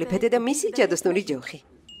სპექტაკლით გალიფედე და მისი ჯადოსნური ჯოხი.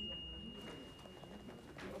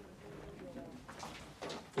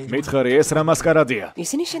 მითხარი ეს რა მასკარადია?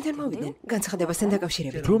 ისინი შენთან მოვიდნენ, განცხადებასთან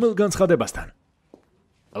დაკავშირებით. რომელ განცხადებასთან?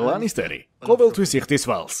 ლანისტერი, ყოველთვის იხდის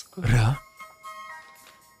ვალს. რა?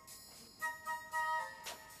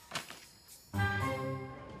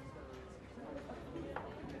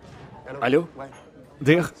 ალო?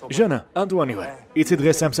 დიახ, ჟანა, ანტუანი ვარ. იცი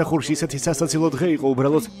დღეს სამსახურში ისეთი სასაცილო დღე იყო,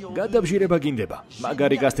 უბრალოდ გადაბჟირება გინდება.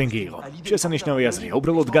 მაგარი კასტინგი იყო. შესანიშნავი აზრია,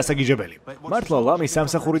 უბრალოდ გასაგიჟებელი. მართლა ლამი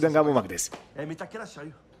სამსახურიდან გამომაგდეს.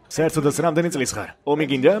 საერთოდაც რამდენი წლის ხარ? ომი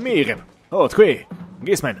გინდა? მიიღებ. ო, თქვი?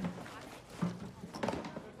 გისმენ.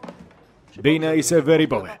 ბეინა ისე ვერ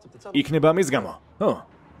იპოვე. იქნება მის გამო. ო.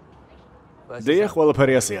 დიახ,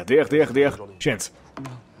 ყველაფერი ასეა. დიახ. შენც.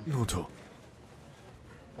 ნუ თუ.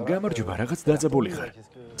 გამარჯობა, რაღაც დაძაბული ხარ.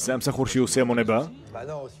 სამსახურში უსიამონება?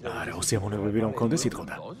 არა, უსიამონებები რომ მქონდეს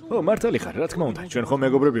იტყოდა. ო, მართალი ხარ, რა თქმა უნდა, ჩვენ ხომ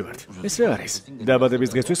მეგობრები ვართ. ეს რა არის? დაბადების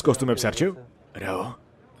დღესთვის კოსტუმებს არჩევ? რაო?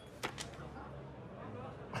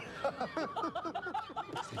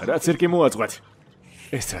 რა ცირკი მოაწყვეთ?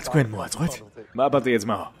 ეს რა თქვენ მოაწყვეთ? მაპატიე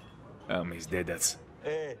ძმაო. ამის დედაც.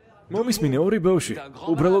 მომისმინე ორი ბავშვი,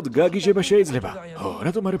 უბრალოდ გაგიჟება შეიძლება. ო,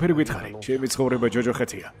 რატომ არაფერი გითხარი? ჩემი ცხოვრება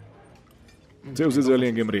ჯოჯოხეთია. ძევზე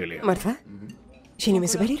ძალიან გემრიელია. მართლა? შენი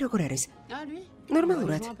მეზობელი როგორ არის?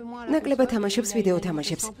 ნორმალურად. ნაკლებად თამაშობს ვიდეო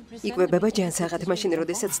თამაშებს. იკვებება ჯანსაღად, მაშინ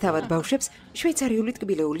როდესაც თავად ბავშვებს შვეიცარიული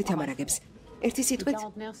ტკბილეული თამარაგებს. ერთი სიტყვით,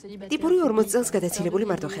 ტიპური 40 წელს გადაცილებული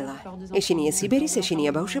მარტოხელაა. ეშინია სიბერის,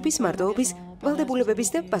 ეშინია ბავშვების, მარტოობის, ვალდებულებების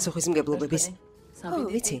და პასუხისმგებლობების. ო,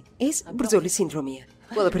 ვიცი, ეს ბრძოლის სინდრომია.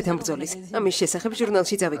 ყველაფერთან ბრძოლის. ამის შესახებ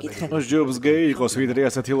ჟურნალში წავიკითხე. ჯობს გეი იყოს ვიდრე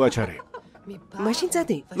ასეთი ლაჩარი. მაშინ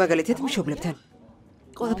წადი, მაგალითად მშობლებთან.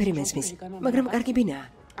 ყველაფერი მესმის, მაგრამ კარგი ბინაა.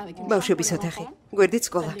 ბავშვების ოთახი, გვერდით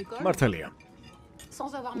სკოლა. მართალია.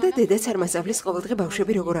 და დედაც არ მასწავლის ყოველდღე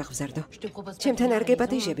ბავშვები როგორ აღზარდო. ჩემთან არ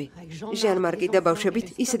გეპატიჟები. ჟან-მარკი და ბავშვებით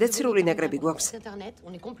ისედაც სრული ნაკრები გვაქვს.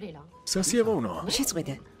 სასიამოვნოა.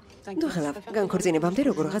 შეწყვეტე. ნუღელავ, განქორწინებამდე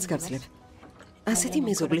როგორღაც გავძლებ. ასეთი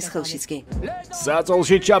მეზობლის ხელშიც კი.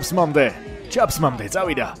 საწოლში ჩაფსმამდე,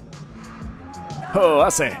 წავიდა. ო,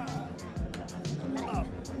 ასე.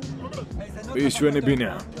 ის ჩვენი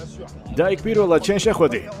ბინა. დაიქ პირველად შენ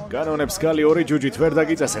შეხვედი. კანონებს კალი ორი ჯუჯით ვერ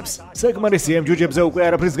დაგიწესებს. საკმარისია ამ ჯუჯებზე უკვე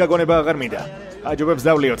არაფრის გაგონება აღარ მინდა. აჯობებს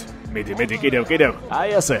დავლიოთ. მიდი, კიდევ. აი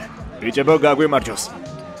ასე. ბიჭებო, გაგვიმარჯოს.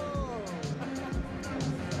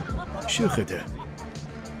 შეხედე.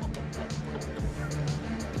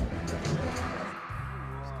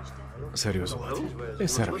 სერიოზულად.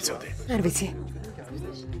 ეს არ ვიცოდი. არ ვიცი.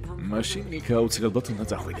 მაშინ იქ აუცილებლად უნდა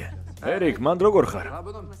წახვიდე. ერიკ, მან როგორ ხარ?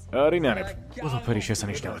 არინანებ. ყველაფერი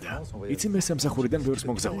შესანიშნავია. იცი მე სამსახურიდან ბევრს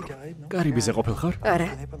მოგზაურობ. კარიბიზე ყოფილ ხარ? არა.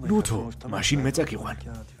 ნუ თუ, მაშინ მე წაკიყვან.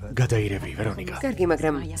 გადაირები, ვერონიკა. კარგი,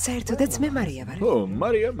 მაგრამ საერთოდაც მე მარია ვარ. ო,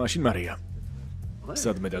 მაშინ მარია.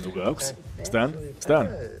 სადმე და თუ გააქვს? სთან.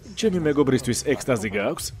 ჩემი მეგობრისთვის ექსტაზი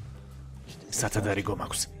გააქვს? სათადარი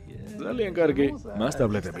გომაქვს. ძალიან კარგი, მას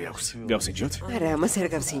ტაბლეტები აქვს. გავსინჯოთ? არა, მას არ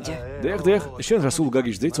გავსინჯა. დიახ, შენ რა სულ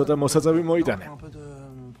გაგიჟდი, ცოტა მოსაწევი მოიტანე.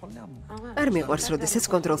 არ მიყვარს, როდესაც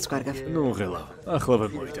კონტროლს ვკარგავ. ნუ ღელა, ახლა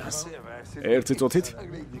ვერ მოიტანს. ერთი წუთით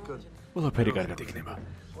ყველაფერი კარგად იქნება.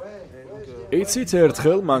 იცით,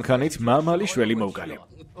 ერთხელ მანქანით მამალი შველი მოვკალი.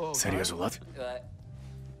 სერიოზულად?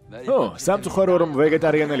 ო, სამწუხარო რომ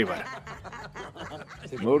ვეგეტარიანელი ვარ.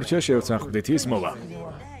 მორჩა შევცანხმდით ის მოვა.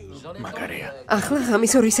 მაგარია. ახლა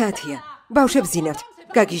ღამის 2 საათია. ბავშვებს ძინავთ.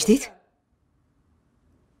 გაგიჟდით?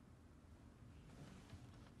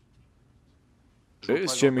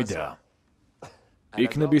 ეს ჩემი და.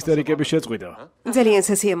 იქნებ ისტერიკები შეწყვიტო. ძალიან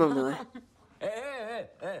სასიამოვნოა.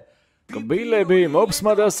 კბილები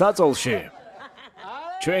მოფსმა და საწოლში.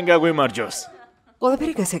 ჩვენ გაგვიმარჯოს.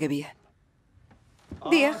 ყველაფერი გასაგებია.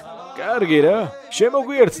 დიახ, კარგი რა,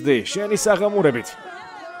 შემოგვიერთდი შენი საღამურებით.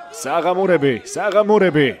 საღამურები.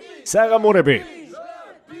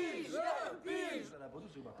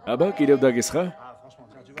 აბა, კიდევ დაგისხა?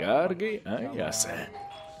 კარგი, აი ასე.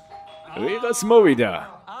 ვიღაც მოვიდა.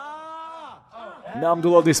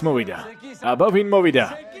 ნამდვილად ის მოვიდა. აბა, ვინ მოვიდა?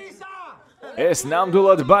 ეს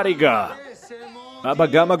ნამდვილად ბარიგა. აბა,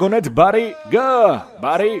 გამაგონეთ ბარიგა.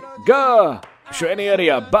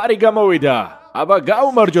 შვენიერია, ბარიგა მოვიდა. აბა,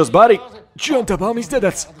 გაუმარჯოს ბარიგა. ჩვენთა ბამის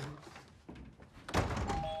დედაც.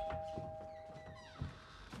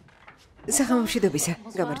 საღამომშვიდობისა,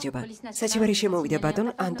 გამარჯობა. საჩივარი შემოვიდა ბატონ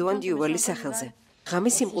ანდუან დიუვალის სახელზე.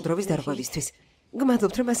 ღამის სიმყუდროვის დარღვევისთვის.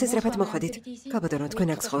 გმადლობთ, რომ ასე სწრაფად მოხვედით. კაბატონო, თქვენ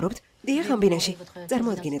აქ ცხოვრობთ? დიახ, ამ ბინაში.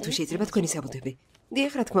 წარმოადგინეთ, თუ შეიძლება თქვენი საბუთები.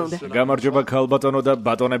 დიახ, რა თქმა უნდა. გამარჯობა, ქალბატონო და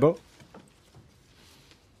ბატონებო.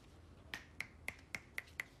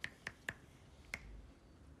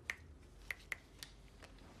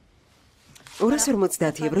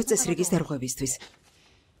 250 ევროს წესრიგის დარღვევისთვის.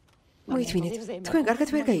 მოითმინეთ, თქვენ კარგად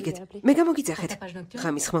ვერ გაიგეთ. მე გამოგიძახეთ.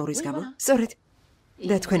 ღამის ხმაურის გამო, სწორედ.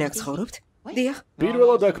 და თქვენ აქ ცხოვრობთ? დიახ.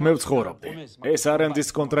 პირველად აქ მე ვცხოვრობდი. ეს არენდის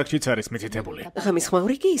კონტრაქტშიც არის მითითებული. ღამის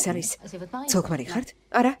ხმაური კი ის არის. ცოლ-ქმარი ხართ?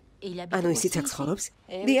 არა. ანუ ისიც აქ ცხოვრობს?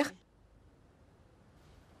 დიახ.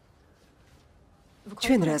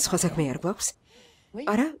 ჩვენ რა სხვა საქმე არ გვაქვს?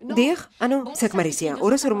 არა, დიახ, ანუ საკმარისია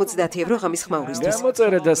 250 евро ღამის ხმაურისთვის.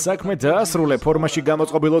 გამოწერე და საქმე დაასრულე ფორმაში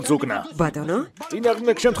გამოწყობილო ზუკნა. ბატონო,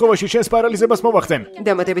 წინააღმდეგ შემთხვევაში შენს პარალიზებას მოვახდენ.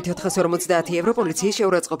 დამატებით 450 евро პოლიციის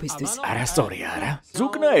შეურაცხყოფისთვის. არასწორია, არა?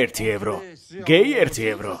 ზუკნა 1 евро, გეი 1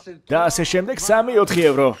 евро და ასე შემდეგ 3-4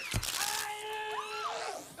 евро.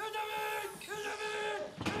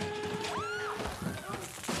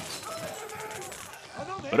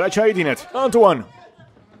 რა ჩაიდინეთ, ანტუან?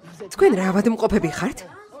 თქვენ რა ავადმყოფები ხართ?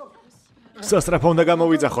 სასწრაფო უნდა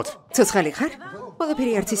გამოვიძახოთ. ცოცხალი ხარ?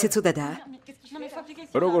 ყველაფერი არც ისე ცუდადაა.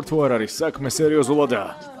 როგორ თუ არ არის, საქმე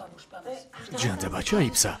სერიოზულადაა. ჯანდება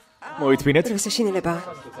ჩაიფსა. მოითმინეთ? რა საშინელებაა?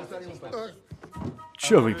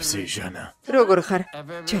 ჩავიფსი, ჟანა. როგორ ხარ?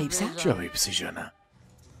 ჩაიფსა? ჩავიფსი, ჟანა.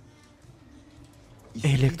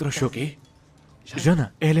 ელექტროშოკი? ჟანა,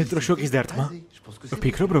 ელექტროშოკის დარტყმა?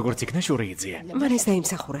 ვფიქრობ, როგორც იქნა შური იძიე. მან ეს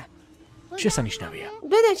დაიმსახურა. შესანიშნავია.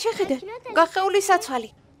 დედა, შეხედე, გახეული საცვალი.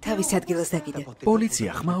 თავის ადგილას დაგიდე.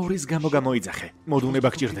 პოლიცია ხმაურის გამო გამოიძახე. მოდუნება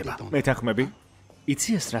გჭირდება. მეთანხმები? იცი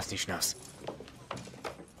ეს რას ნიშნავს?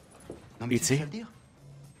 იცი?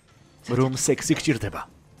 რომ სექსი გჭირდება.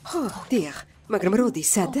 ხო, დიახ, მაგრამ როდის,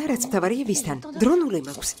 სად და რაც მთავარია ვისთან? დრონული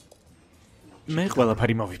მაქვს. მე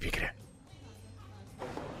ყველაფერი მოვიფიქრე.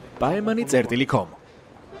 პაემანი წერტილი com.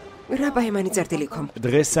 რა პაემანი წერტილი com?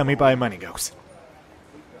 დღეს 3 პაემანი გაქვს.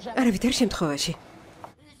 არავითარ შემთხვევაში.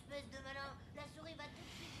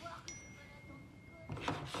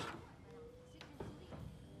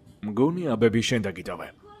 მგონი აბები შენ დაგიტოვე.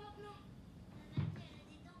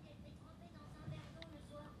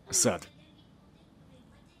 სად?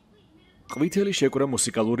 ყვითელი შეკვრა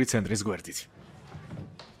მუსიკალური ცენტრის გვერდით.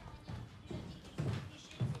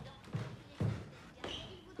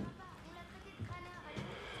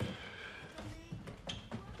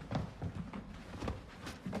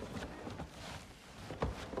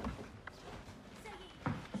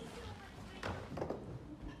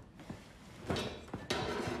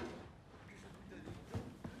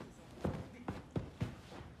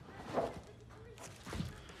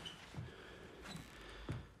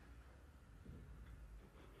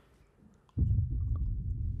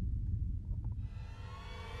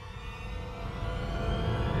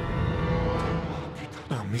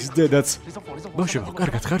 მის დედაც. ბავშვებო,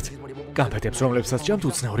 კარგად ხართ? კამფეტებს რომლებსაც ჭამთ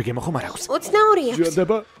უცნაური გემო ხომ არ აქვს? უცნაური აქვს.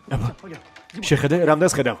 ჯანდება? აბა. შეხედე,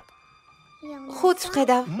 რამდენს ხედავ? 5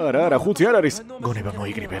 ვხედავ. არა, 5 არ არის. გონება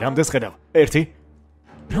მოიგრიბე, რამდენს ხედავ? 1.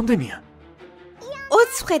 რამდენია?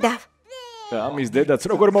 20 ვხედავ. ამის დედაც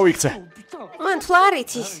როგორ მოიქცე? მან თვლა არ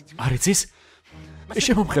იცის. არ იცის?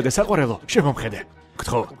 შემომხედე, საყვარელო, შემომხედე.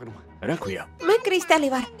 გთხოვ. რა ქვია? მე კრისტალი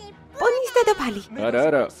ვარ. პონის დედოფალი.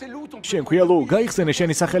 არა. შენ ქვია ლუ, გაიხსენე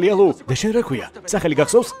შენი სახელია ლუ. და შენ რა ქვია? სახელი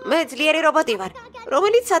გახსოვს? მე ძლიერი რობოტი ვარ,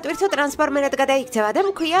 რომელიც სატვირთო ტრანსფორმერად გადაიქცევა და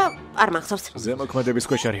მქვია არ მახსოვს. ზემოქმედების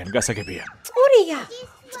ქვეშ არიან, გასაგებია. წურია.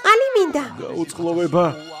 წყალი მინდა. გაუწყლოვება,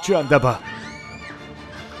 ჯანდაბა.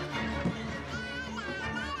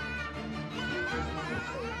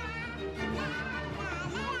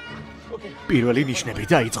 პირველი ნიშნები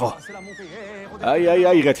დაიწყო. აი,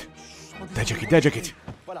 აიღეთ. დაჯექით.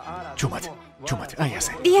 ჩუმად, აი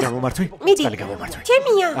ასე. დიახ. გამომართვი? მიდი. წალი გამომართვი.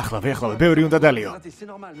 ჩემია. ახლავე, ბევრი უნდა დალიო.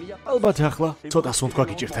 ალბათ ახლა ცოტა სუნთქვა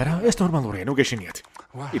გიჭირდა რა, ეს ნორმალურია, ნუ გეშინიათ.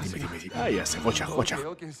 მიდი. აი ასე, ყოჩახ.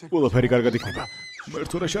 ყველაფერი კარგად იქნება.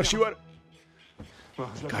 მერტურა შარში ვარ.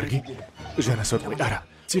 კარგი. ჟანასოტყვი, არა.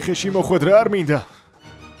 ციხეში მოხვედრა არ მინდა.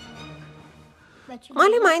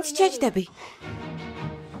 მალე მაინც ჩაჯდები.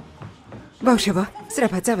 ბავშვებო,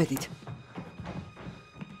 სწრაფად წავედით.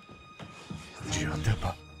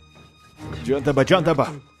 ჯანდაბა.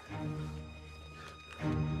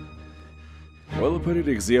 ყველაფერი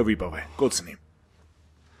რიგზეა ვიპოვე, კოცნი.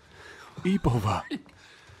 იპოვა.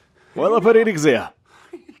 ყველაფერი რიგზეა.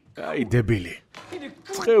 აი დებილი.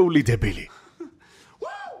 წეული დებილი.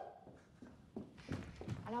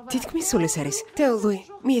 თითქმის სულ ეს არის. თეოლუი,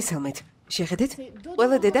 მიესალმეთ. შეხედეთ?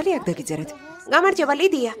 ყველა დედალი აქ დაგიწერეთ. გამარჯობა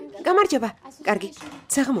ლიდია. გამარჯობა. კარგი.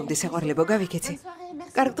 საღამომდე საყვარლებო გავიქეცი.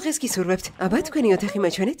 კარგ დღეს გისურვებთ. აბა თქვენი ოთახი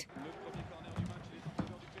მაჩვენეთ?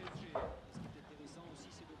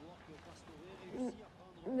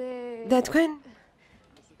 და თქვენ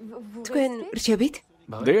რჩებით?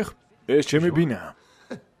 დიახ, ეს ჩემი ბინაა.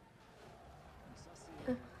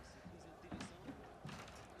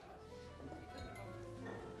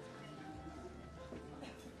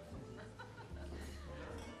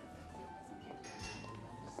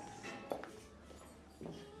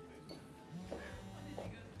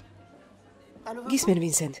 გისმენ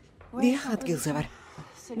ვინსენტ. დიახ, ადგილზე ვარ.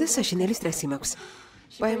 და საშინელი სტრესი მაქვს.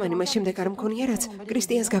 პაემანი მას შემდეგ არ მქონია, რაც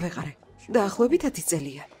კრისტიანს გავეყარე. დაახლოებით 10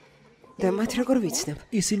 წელია. და მათ როგორ ვიცნობ?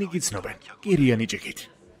 ისინი გიცნობენ, კირიანი ჭიქით.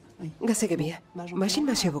 გასაგებია. მაშინ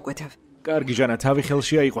მას შევუკვეთავ. კარგი ჟანა, თავი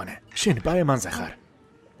ხელში აიყვანე. შენ პაემანზე ხარ.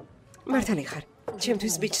 მართალი ხარ.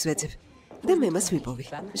 ჩემთვის ბიჭს ვეძებ. და მე მას ვიპოვი.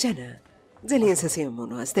 ჟანა, ძალიან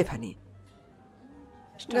სასიამოვნოა, სტეფანი.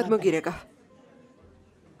 გადმოგირეკავ.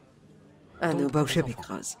 ანუ ბავშვები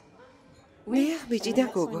გყავს. დიახ, ბიჭი და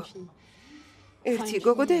გოგო. ერთი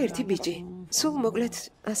გოგო და ერთი ბიჭი. სულ მოკლედ,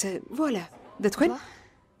 ასე, ვუალა. და თქვენ?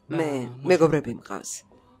 მე მეგობრები მყავს.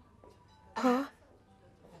 ხო?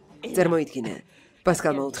 წარმოიდგინე.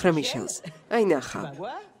 პასკალმა უთხრა მიშელს. აი ნახავ.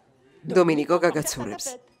 დომინიკო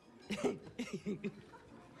გაგაცურებს.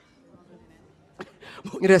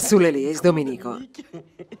 რასულელი ეს დომინიკო.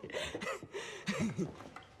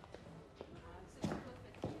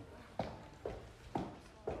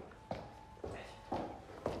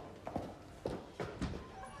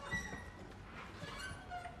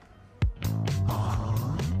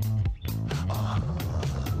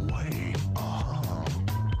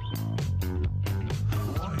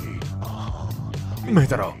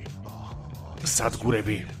 მეტრო.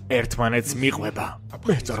 სადგურები ერთმანეთს მიყვება.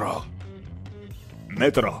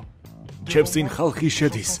 მეტრო. ჩემსინ ხალხი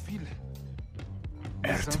შედის.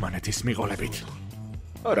 ერთმანეთის მიყოლებით.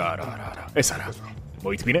 არა. ეს არა.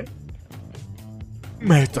 მოითმინე?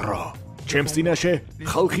 მეტრო. ჩემსინაშე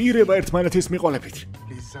ხალხი ირება ერთმანეთის მიყოლებით.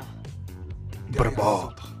 ბრბო.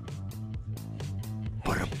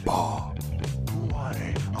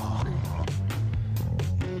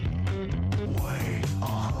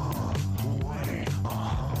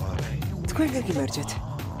 თქვენ გაგიმარჯვეთ.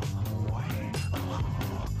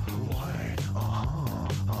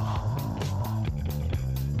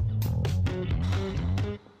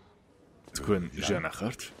 თქვენ ჟანა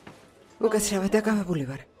ხართ? უკაცრავად დაკავებული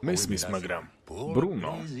ვარ. მესმის, მაგრამ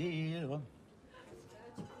ბრუნო.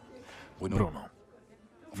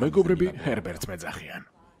 მეგობრები ჰერბერტს მეძახიან.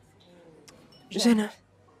 ჟანა,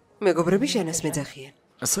 მეგობრები ჟანას მეძახიან.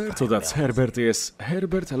 საერთოდაც ჰერბერტი ეს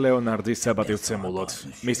ჰერბერტ ლეონარდის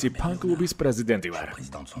საპატივცემულოდ მისი ფან-კლუბის პრეზიდენტი ვარ.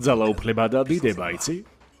 ძალაუფლება და დიდება, იცი?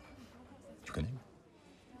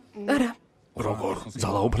 არა. როგორ?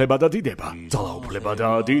 ძალაუფლება და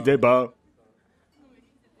დიდება.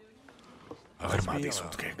 ღრმადის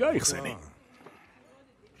უთქე, გაიხსენი.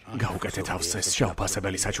 გაუკეთე თავს ეს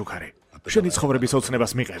შავფასებელი საჩუქარი. შენი ცხოვრების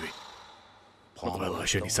ოცნებას მიყევი. ყველა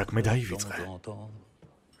შენი საქმე დაივიწყე.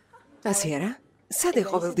 ასე არა? სადე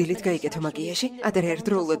ყოველ დილით გაიკეთო მაკიაჟი, ადრე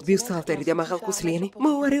ერთდროულად ბიუსტალტერი და მაღალკუსლიანი,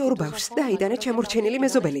 მოუარე ორ ბავშვს და აიდანა ჩამორჩენილი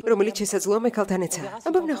მეზობელი, რომელიც შესაძლოა მექალთან ეცა.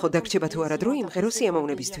 აბა ვნახოთ დაგრჩება თუ არა დრო იმღერო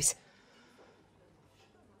სიამოვნებისთვის.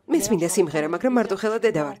 მეც მინდა სიმღერა, მაგრამ მარტო ხელა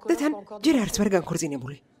დედა ვარ და თან ჯერ არც ვარ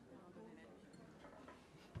განქორწინებული.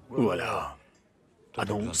 ვუალა.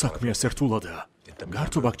 ანუ საქმე ასერთულადაა.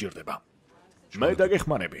 გართობა გჭირდება. მე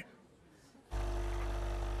დაგეხმარები.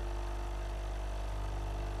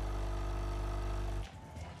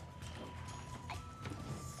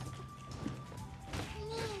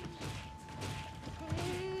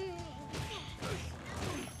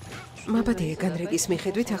 მაბადია განრიგის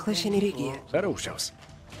მიხედვით ახლა შენი რიგია. არა უშავს.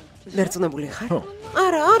 დარწმუნებული ხარ?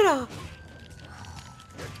 არა.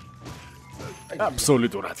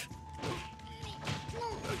 აბსოლუტურად.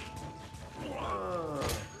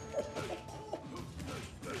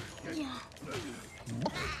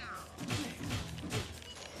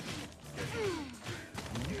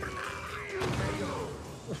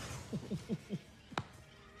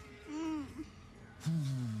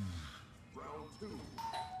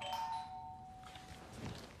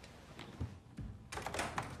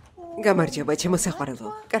 გამარჯობა, ჩემო საყვარელო.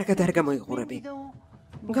 კარგად არ გამოიყურები.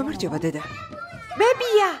 გამარჯობა, დედა.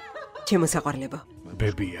 ბებია! ჩემო საყვარლებო.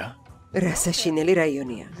 ბებია? რა საშინელი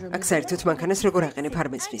რაიონია. აქ საერთოდ მანქანას როგორ აყენებ არ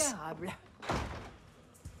მესმის.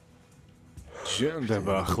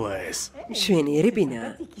 შენდება ახლა ეს. მშვენიერი ბინა.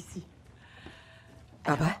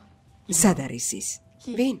 აბა, სად არის ის?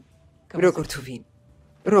 ვინ? როგორ თუ ვინ?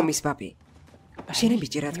 რომის პაპი. შენი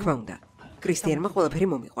ბიჭი რა თქმა უნდა. კრისტიანმა ყველაფერი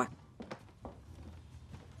მომიყვა.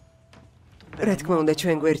 რა თქმა უნდა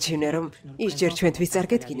ჩვენ გვერჩივნა რომ ის ჯერ ჩვენთვის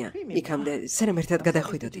წარგედგინა, იქამდე სანამ ერთად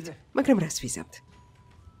გადახვიდოდით, მაგრამ რას ვიზავთ?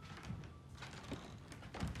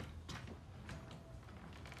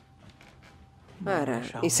 არა,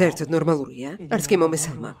 ის საერთოდ ნორმალურია, არც კი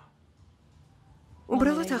მომესალმა.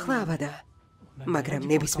 უბრალოდ ახლა ავადა, მაგრამ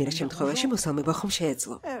ნებისმიერ შემთხვევაში მოსალმება ხომ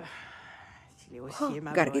შეეძლო.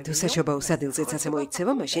 კარგი, თუ საშობაო სადილზეც ასე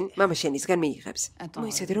მოიქცევა, მაშინ მამა შენისგან მიიღებს.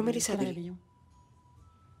 მოიცადე რომელი სადილი?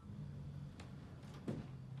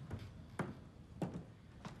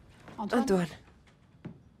 Antoine.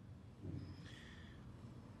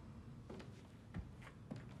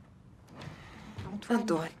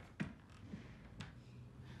 Antoine.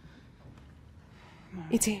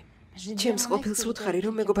 იცი, ჩემს ყოფილს ვუთხარი,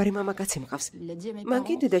 რომ მეგობარი მამაკაცი მყავს. მან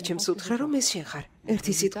კიდე და ჩემს უთხრა, რომ ეს შენ ხარ.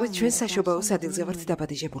 ერთი სიტყვით ჩვენ საშობაო სადილზე ვართ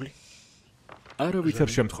დაბადიჟებული. არავითარ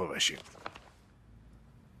შემთხვევაში.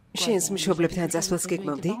 შენს მშობლებთან წასვლას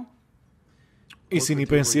გეკმავდი? ისინი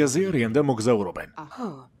პენსიაზე არიან და მოგზაურობენ. ხო.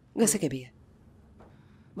 გასაგებია.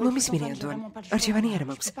 მომისმინე ანტუან, არჩევანი არ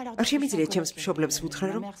მაქვს. არ შემიძლია ჩემს მშობლებს ვუთხრა,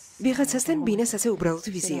 რომ ვიღაცასთან ბინას ასე უბრალოდ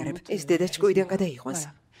ვიზიარებ. ეს დედა ჭკუიდან გადაიყვანს.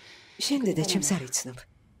 შენ დედა ჩემს არ იცნობ.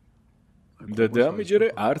 დედა მიჯერე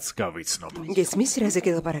არც გავიცნობ. გესმის რაზე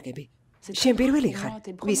გელაპარაკები? შენ პირველი ხარ,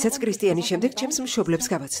 ვისაც კრისტიანის შემდეგ ჩემს მშობლებს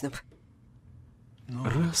გავაცნობ.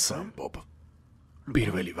 რას ამბობ?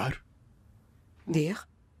 პირველი ვარ? დიახ.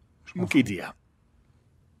 მკიდია.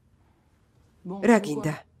 რა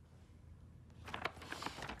გინდა?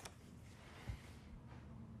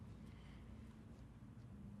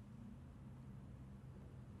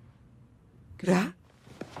 რა?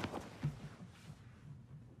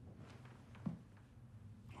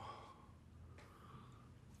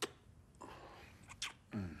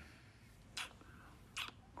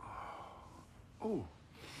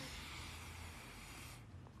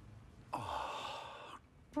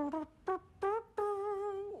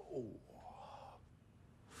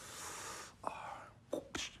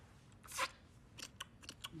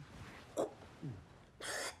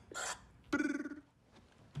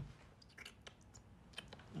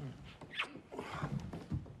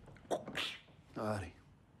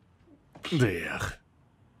 დიახ.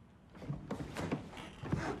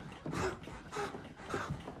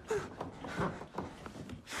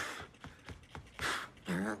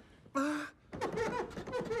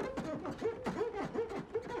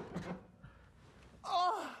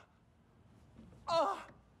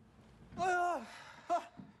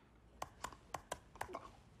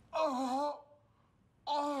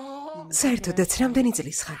 საერთოდაც რამდენი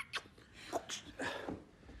წლის ხარ?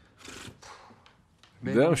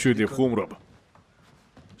 დავშვიდი ხუმრობ.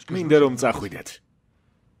 მინდა რომ წახვიდეთ.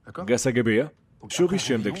 გასაგებია? შობის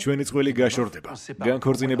შემდეგ ჩვენი წყვილი გაშორდება.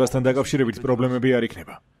 განქორწინებასთან დაკავშირებით პრობლემები არ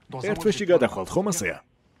იქნება. ერთ თვეში გადახვალთ, ხომ ასეა?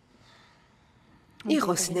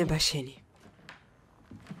 იყოს ნება შენი.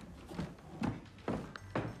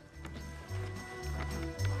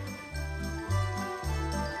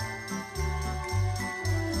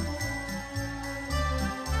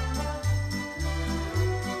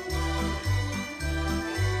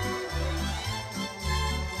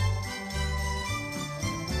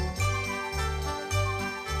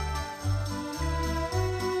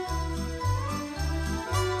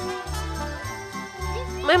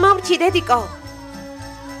 მე მომრჩი დედიკო.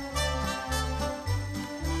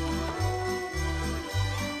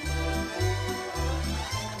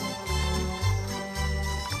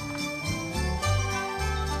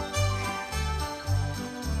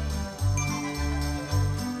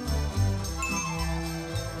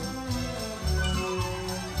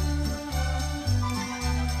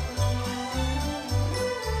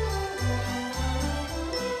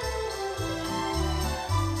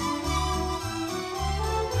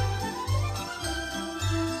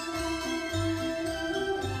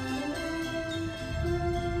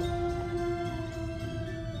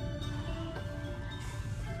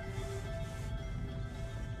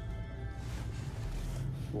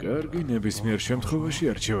 კარგი, ნებისმიერ შემთხვევაში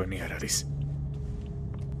არჩევანი არ არის.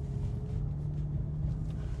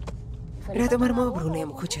 რატომ არ მოუბრუნე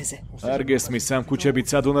ამ ქუჩაზე? არ გესმის სამ ქუჩებით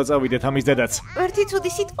სად უნდა წავიდეთ ამის დედაც. ერთი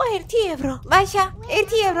ცუდი სიტყვა 1 ევრო. ბაშა,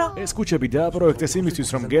 1 ევრო. ეს ქუჩები დააპროექტეს იმისთვის,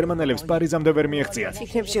 რომ გერმანელებს პარიზამდე ვერ მიეღწიათ.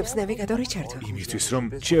 იქნებ შევს ნავიგატორი ჩართო. იმისთვის, რომ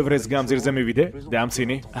ჩევრეს გამზირზე მივიდე და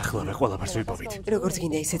ამცინი, ახლავე ყველაფერს ვიპოვით. როგორც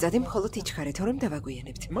გინდა ისე წადი, მხოლოდ იჩქარე, თორემ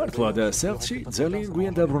დავაგვიანებთ. მართლა და სახლში ძალიან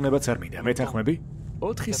გვიან დაბრუნებაც არ მინდა. მეთანხმები?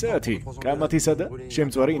 4 საათი კამათისა და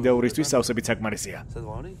შემწვარი ინდაურისთვის სავსებით საკმარისია.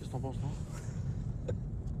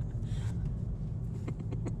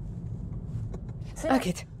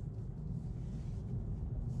 აქეთ.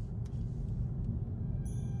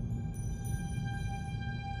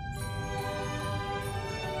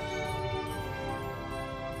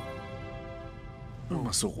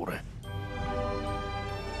 მასუღურე.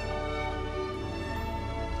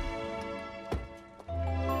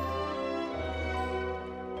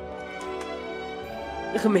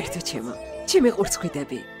 ღმერთო ჩემო, ჩემი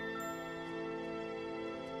ყურცხვიდები.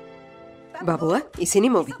 ბაბუა, ისინი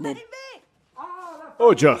მოვიდნენ.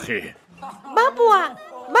 ოჯახი.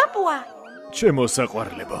 ბაბუა. ჩემო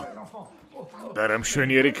საყვარლებო. და რა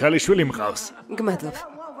მშვენიერი ქალიშვილი მყავს. გმადლობ.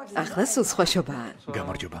 ახლა სულ სხვა შობაა.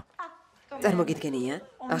 გამარჯობა. წარმოგიდგენია,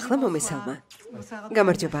 ახლა მომესალმა.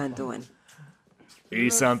 გამარჯობა ანტუან.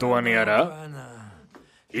 ის ანტუანი არა?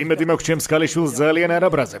 იმედი მაქვს ჩემს ქალიშვილს ძალიან არ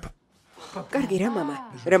აბრაზებ. კარგი რა მამა,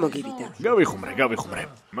 რა მოგივიდა? გავიხუმრე,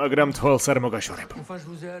 მაგრამ თვალს არ მოგაშორებ.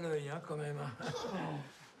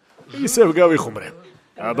 ისევ გავიხუმრე.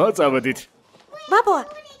 აბა, წავედით. ბაბუა,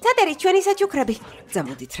 სად არის ჩვენი საჩუქრები?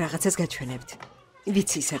 წამოდით, რაღაცას გაჩვენებთ.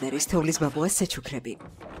 ვიცი, სად არის თოვლის ბაბუას საჩუქრები.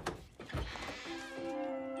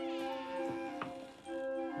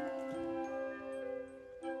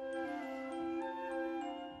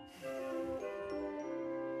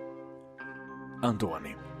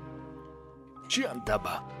 ანტუანი.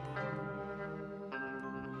 ჭიანდაბა.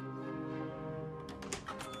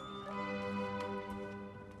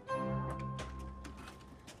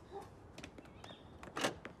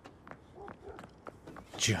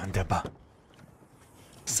 ჭიანდაბა.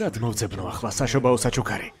 სად მოვძებნო ახლა საშობაო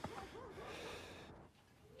საჩუქარი?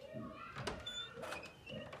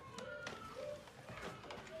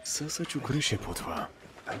 სასაჩუქრე შეფუთვა.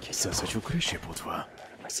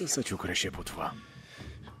 სასაჩუქრე შეფუთვა.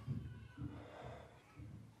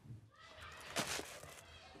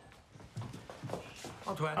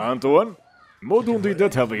 ანტუან, მოდუნდი და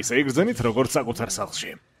თავის იგრძენით როგორც საკუთარ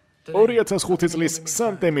სახლში. 2005 წლის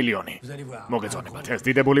სანტე მილიონი. მოგეწონებათ, ეს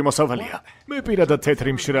დიდებული მოსავალია. მე პირადად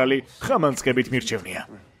თეთრი მშრალი ხამანწკებით მირჩევნია.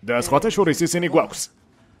 და სხვათა შორის ისინი გვაქვს.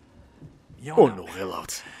 ონუ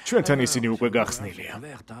ღელავთ. ჩვენთან ისინი უკვე გახსნილია.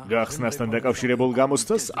 გახსნასთან დაკავშირებულ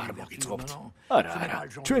გამოცდას არ მოგიწყობთ. არა,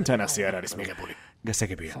 ჩვენთან ასე არ არის მიღებული.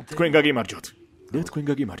 გასაგებია, თქვენ გაგიმარჯოთ. და თქვენ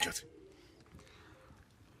გაგიმარჯოთ.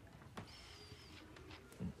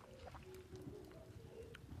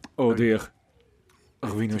 ოდიახ.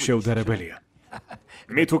 ღვინო შეუდარებელია.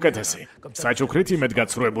 მით უკეთესი. საჩუქრით იმედ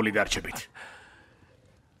გაცრუებული დარჩებით.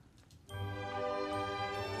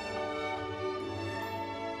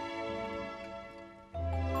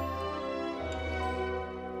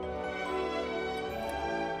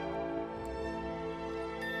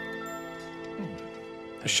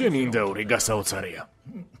 შენი ინდაური გასაოცარია.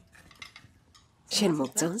 შენ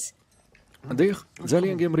მოგწონს? დიახ,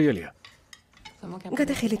 ძალიან გემრიელია.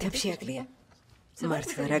 გადახელი თაფში აკლია.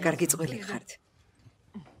 მართლა რა კარგი წყვილი ხართ.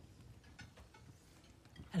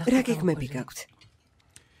 რა გეგმები გაქვთ?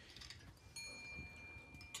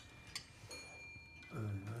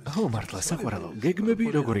 ო, მართლა საყვარელო, გეგმები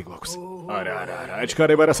როგორი გვაქვს? არა,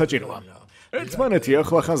 აჩქარება რა საჭიროა. ერთმანეთი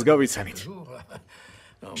ახლახანს გავიცანით.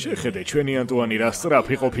 შეხედე, ჩვენი ანტუანი რა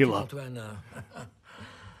სწრაფი ყოფილა.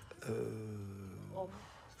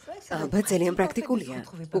 ალბათ ძალიან პრაქტიკულია.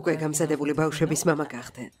 უკვე გამზადებული ბავშვების მამა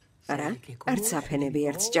გახდე. არა? არც საფენები,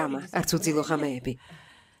 არც ჭამა, არც უძილო ღამეები.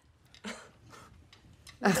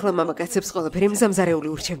 ახლა მამაკაცებს ყველაფერი მზამზარეული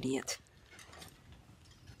ურჩევნიათ.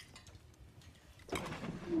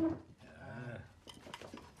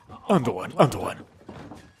 ანტუან.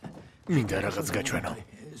 მინდა რაღაც გაჩვენო.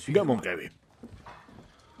 გამომყევი.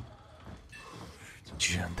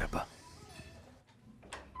 ჭიანდაბა.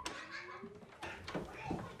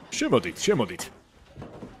 შემოდით.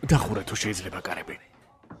 დახურე თუ შეიძლება კარები.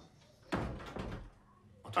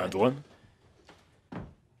 ანტუან,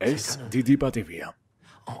 ეს დიდი პატივია.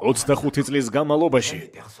 25 წლის განმავლობაში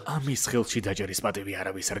ამის ხელში დაჭერის პატივი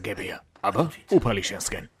არავის არ გებია. აბა, უფალი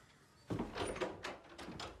შენსკენ.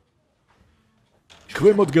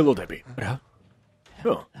 ქვემოდგელოდები, რა?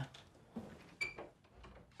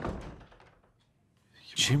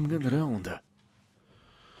 ჩემგან რა უნდა?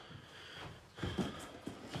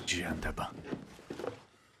 ჯანდაბა.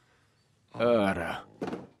 არა.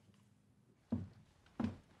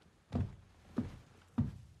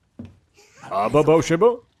 აბა ბავშვებო,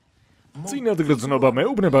 წინად გრძნობა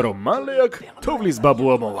მეუბნება, რომ მალე აქ თოვლის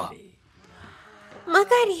ბაბუა მოვა.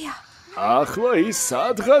 მაგარია. ახლა ის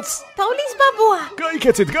სადღაც თოვლის ბაბუა.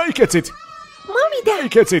 გაიქეცით. მოვიდა.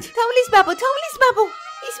 გაიქეცით. თოვლის ბაბუ.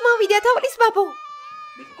 ის მოვიდა თოვლის ბაბუ.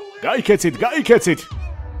 გაიქეცით. გაიქეცით.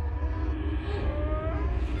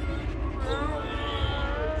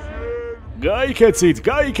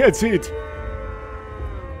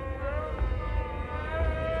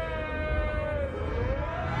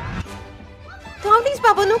 თოვლის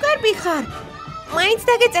ბაბუ, ნუ გარბი ხარ. მაინც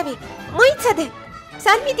დაგეწევი. მოიცადე.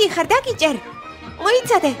 სალმიდი ხარ დაგიჭერ.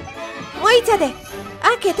 მოიცადე.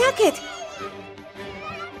 აქეთ.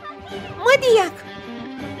 მოდი აქ.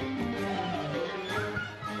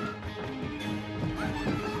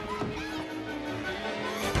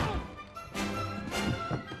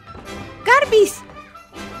 გარბის.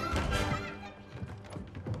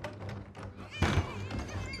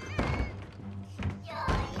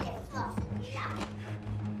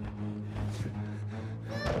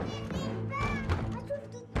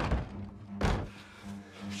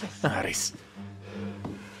 არის.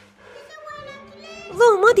 ლო,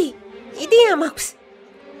 მოდი. იდეა მაქვს.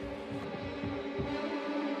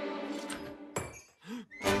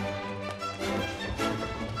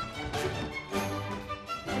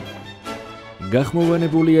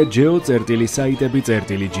 გახმოვანებულია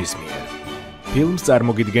geo.saitები.jismie. ფილმს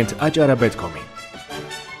წარმოგიდგენთ აჭარა.com-ი.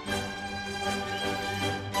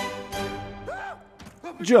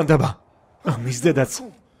 ჯანდაბა. ამის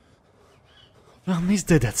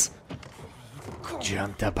დედაც.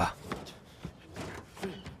 ჯანდაბა.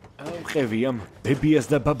 ავყევიამ ბებიას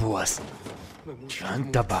და ბაბუას.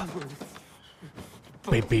 ჯანდაბა.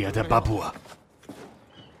 ბებია და ბაბუა.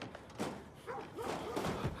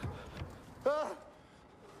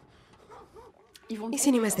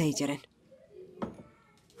 ისინი მას დაიჯერენ.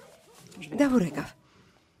 დავურეკავ.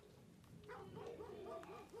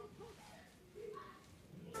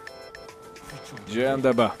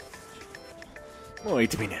 ჯანდაბა.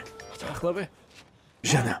 მოითმინე. ახლავე.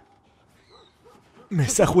 ჟანა. მე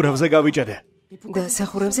სახურავზე გავიჭედე. და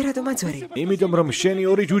სახურავზე რატომ აძვარი? იმიტომ რომ შენი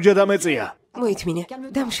ორი ჯუჯა დამეწია. მოითმინე.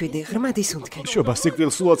 დამშვიდე, ღრმად ისუნთქენ. შობა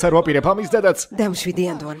სიკვდილს სულაც არ ვაპირებ ამის დედაც. დამშვიდე,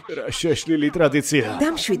 ანდوان. რა შეშლილი ტრადიცია.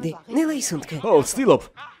 დამშვიდე, ნელა ისუნთქენ. ო, ვცდილობ.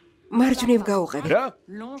 მარჯვნივ გაუყევი. რა?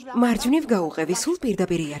 მარჯვნივ გაუყევი, სულ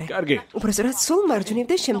პირდაპირ იარე. კარგი. უпростоრად სულ მარჯვნივ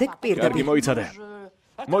და შემდეგ კარგი, პირდაპირ.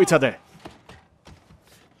 მოიცადე.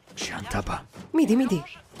 ჯანდაბა. მიდი.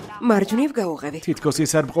 მარჯვნივ გაუყევი. თითქოს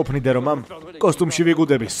ის არ მყოფნიდა რომ ამ კოსტუმში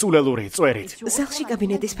ვიგუდები სულელური წვერით. სახლში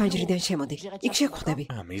კაბინეტის ფანჯრიდან შემოდი. იქ შეგხვდები.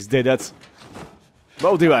 ამის დედაც.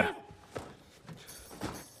 მოვდივარ.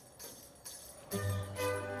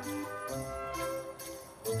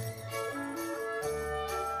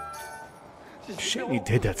 შენი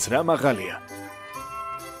დედაც რა მაღალია.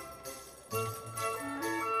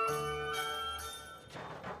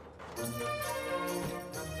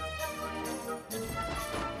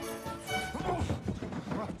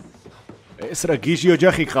 ეს რა გიჟი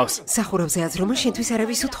ოჯახი გყავს? სახურავზე აზრომა შენთვის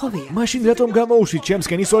არავის უთხოვია. მაშინ რატომ გამოუშვით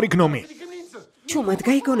ჩემსკენ ის ორი გნომი? ჩუმად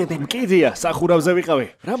გაიგონებენ. კიდია, სახურავზე ვიყავი.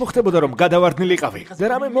 რა მოხდებოდა რომ გადავარდნილიყავი? და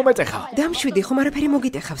რამე მომეტეხა? დამშვიდი, ხომ არაფერი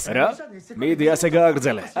მოგიტეხავს. რა? მიდი ასე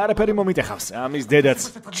გააგრძელე. არაფერი მომიტეხავს. ამის დედაც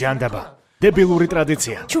ჯანდაბა. დებილური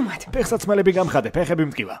ტრადიცია. ჩუმად. ფეხსაცმელები გამხადე, ფეხები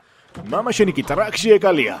მტკივა. მამა შენი კი ტრაქში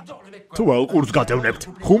ეკალია. თუ ალყურს გადავნებთ.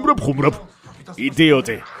 ხუმრობ.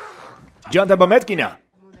 იდიოტი. ჯანდაბა მეტკინა.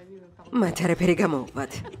 მათ არაფერი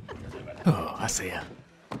გამოვყავთ. ო, ასეა.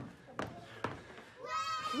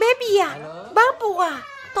 ბებია, ბაბუა.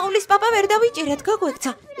 თოვლის პაპა ვერ დავიჭირეთ,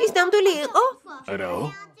 გაგვექცა. ის ნამდვილი იყო? რა?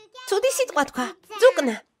 ცუდი სიტყვა თქვა.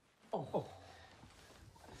 ძუკნა.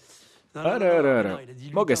 არა.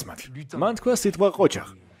 მოგესმათ. მან თქვა სიტყვა ყოჩაღ.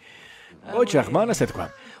 ყოჩაღ მან ასე თქვა.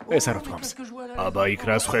 ეს არ ვთქვამს. აბა იქ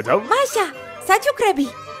რას ხედავ? მაშა, საჩუქრები.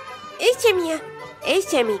 ეს ჩემია.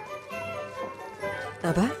 ეს ჩემი.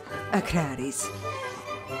 აბა, აქ რა არის?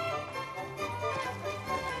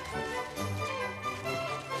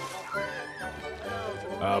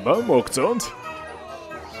 აბა, მოგწონთ?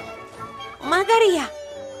 მაგარია.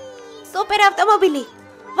 სუპერ ავტომობილი.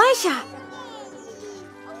 მაშა.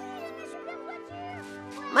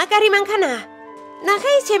 მაგარი მანქანაა.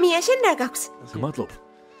 ნახე ის ჩემია, შენ რა გაქვს? გმადლობ.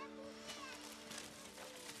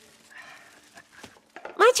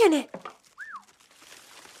 მაჩენე.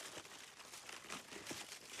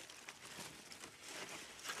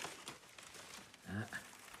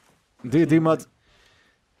 დიდი მად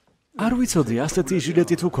ვიცოდი, ასეთი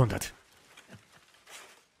ჟილეტი თუ გქონდათ.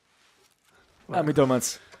 ამიტომაც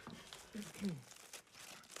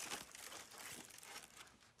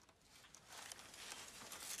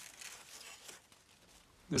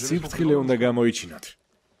სიფრთხილე უნდა გამოიჩინოთ.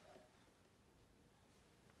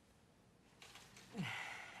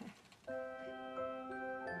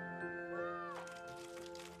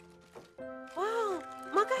 ვაუ,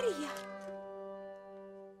 მაგარია.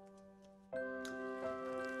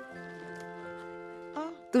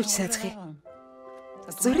 ტუჩსაცხი.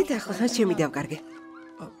 სწორედ ახლახან ჩემი დავკარგე.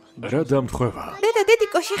 რა დამთხვევა? დედა,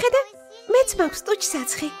 დედიკო, შეხედა? მეც მაქვს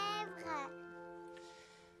ტუჩსაცხი.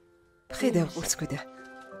 ხედავ ყურცქვედა.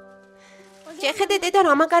 შეხედე, დედა,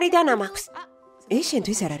 რა მაგარი დანა მაქვს. ეს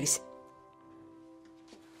შენთვის არ არის.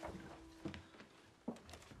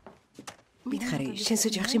 მითხარი, შენს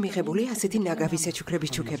ოჯახში მიღებული ასეთი ნაგავი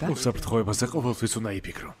საჩუქრების ჩუქება? უსაფრთხოებაზე ყოველთვის უნდა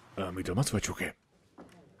იფიქრო. ამიტომაც ვაჩუქე.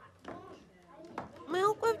 მე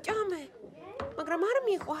უკვე ვჭამე, მაგრამ არ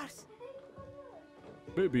მიყვარს.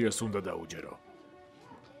 ბებიას უნდა დაუჯერო.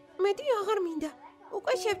 მეტი აღარ მინდა.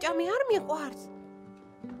 უკვე შევჭამე, არ მიყვარს.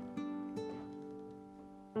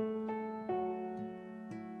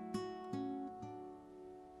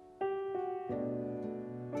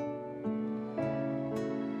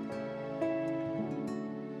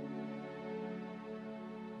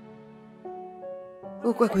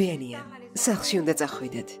 უკვე გვიანია. სახლში უნდა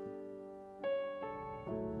წახვიდეთ.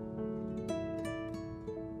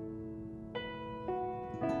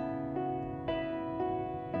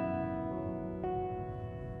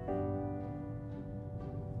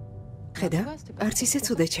 ხედა, არც ისე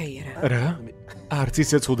ცუდად ჩაიარა. რა? არც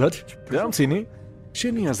ისე ცუდად? დამცინი?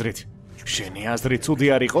 შენი აზრით ცუდი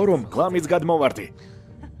არ იყო, რომ გლამის გადმოვარდი.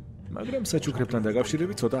 მაგრამ საჩუქრებთან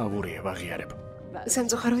დაკავშირებით ცოტა ავურია ვაღიარებ.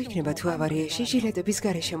 სამწუხარო იქნება თუ ავარიაში ჟილეტების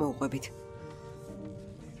გარეშე მოუყვებით.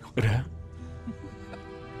 რა?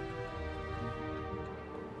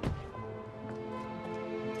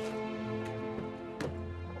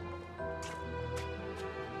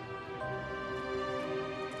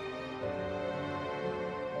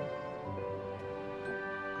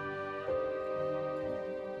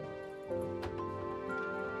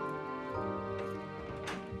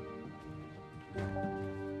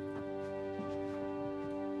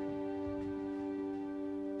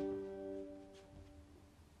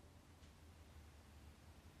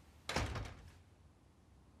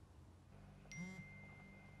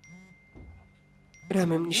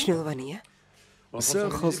 რამე მნიშვნელოვანია?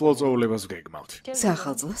 სახალხო წვეულებას ვგეგმავთ.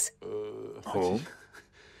 სახალხოს? ხო?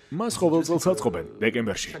 მას ყოველ წელს აწყობენ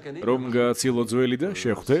დეკემბერში, რომ გააცილო ძველი და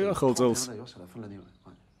შეხვდე ახალ წელს.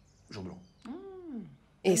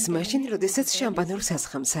 ეს მაშინ, როდესაც შამპანურს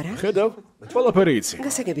ასხამს, არა? ხედავ, ყველაფერი იცი.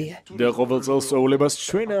 გასაგებია. და ყოველ წელს წვეულებას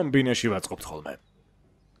ჩვენ ამ ბინაში ვაწყობთ ხოლმე.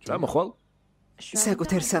 წამოხვალ?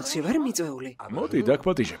 საკუთარ სახლში ვარ მიწვეული. მოდი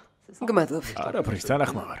დაგპატიჟებ. გმადლობ. არაფრის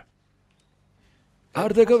თანახმავარ.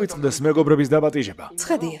 არ დაგავიწყდეს მეგობრების დაპატიჟება.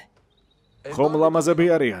 ცხადია. ხომ ლამაზები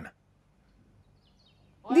არიან?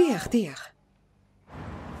 დიახ.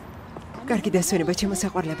 კარგი დასვენება ჩემო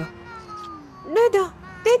საყვარლებო. დედა,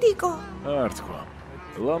 დედიკო. არ თქვა.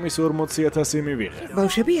 ლამის 40,000 მივიღე.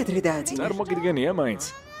 ბავშვები ადრე დააძინე. წარმოგიდგენია მაინც.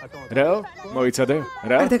 რა? მოიცადე?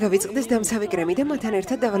 რა? არ დაგავიწყდეს დამცავი კრემი და მათთან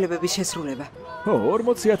ერთად დავალებების შესრულება. ო,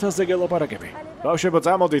 40,000-ზე გელაპარაკები. ბავშვებო,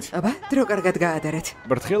 წამოდით. აბა, დრო კარგად გაადარეთ.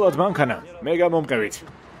 ბრთხილად მანქანა, მე გამომყევით.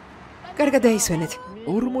 კარგად დაისვენეთ.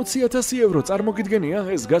 40,000 ევრო წარმოგიდგენია,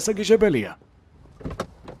 ეს გასაგიჟებელია.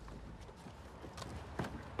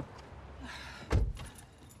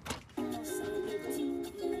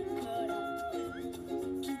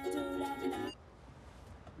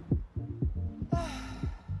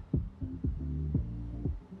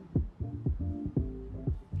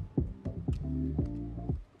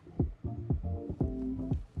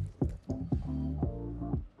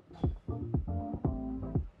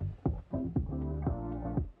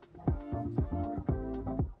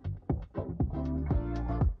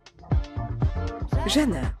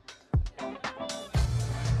 ჟანა.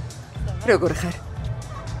 როგორ ხარ?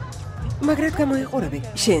 მაგრად გამოიყურები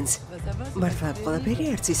შენს. მართლა ყველაფერი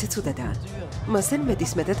არც ისე ცუდადაა. მასთან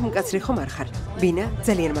მეტისმეტად მკაცრი ხომ არ ხარ? ბინა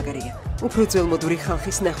ძალიან მაგარია. უფრო ძველმოდური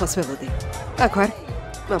ხალხის ნახვას ველოდი. აქ ვარ.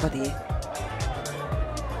 მაბადია.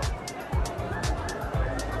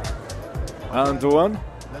 ანტუან,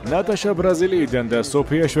 ნატაშა ბრაზილიიდან და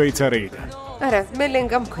სოფია შვეიცარიიდან. არა, მე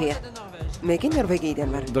ლენგა მქვია. მე კი ნორვეგიიდან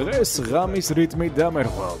ვარ. დღეს ღამის რიტმი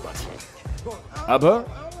დამერღვა ალბათ. აბა?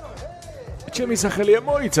 ჩემი სახელია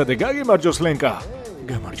მოიცადე, გაგიმარჯოს ლენკა.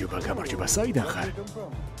 გამარჯობა, საიდან ხარ?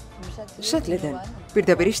 შეტლედან,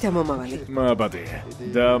 პირდაპირ შთამომავალი. მაბადია.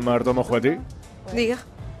 და მარტო მოხვედი? დიახ.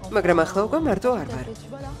 მაგრამ ახლა უკვე მარტო არ ვარ.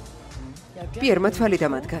 პიერმა თვალი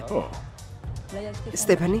დამადგა. ო,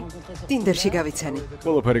 სტეფანი, ტინდერში გავიცანი.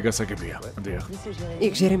 ყველაფერი გასაგებია. დიახ.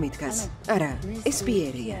 იქ ჟერემი დგას. არა, ეს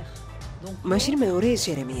პიერია. მაშინ მეორე ეს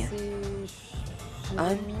ჟერემია.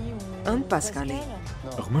 ან პასკალი.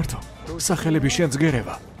 ღმერთო, სახელები შენს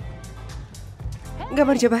გერევა.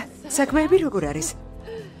 გამარჯობა, საქმეები როგორ არის?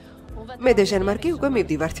 მე და ჟან-მარკი უკვე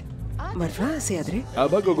მივდივართ. მართლა ასე ადრე?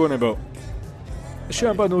 აბა გოგონებო.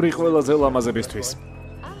 შამპანური ყველაზე ლამაზებისთვის.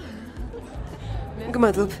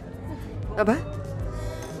 გმადლობ. აბა?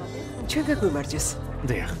 ჩვენ გაგვიმარჯოს.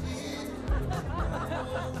 დიახ.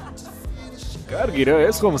 კარგი რა,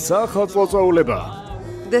 ეს ხომ სახელმწიფო წვეულებაა.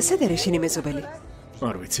 და სად არის შენი მეზობელი?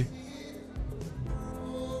 არ ვიცი.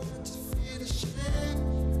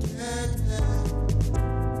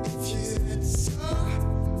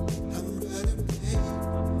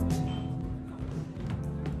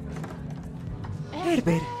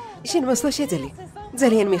 ჰერბერ, შენ მოსვლა შეძელი.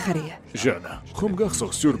 ძალიან მიხარია. ჟანა, ხომ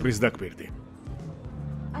გახსოვს სიურპრიზ დაგპირდი?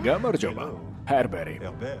 გამარჯობა, ჰერბერი.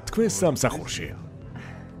 თქვენ სამსახურში.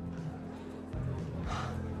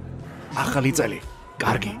 ახალი წელი.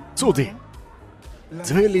 კარგი, ცუდი.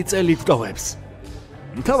 ძველი წელი ვტოვებს.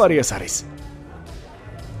 მთავარი ეს არის.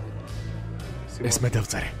 ეს მე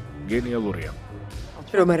დავწერე. გენიალურია.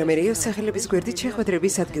 რომ არა მერეო სახელების გვერდით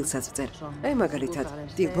შეხვედრების ადგილსაც ვწერ. აი მაგალითად,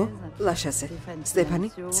 ტილბო, ლაშაზე,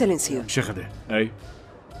 სტეფანი, სელენსიო. შეხედე, აი.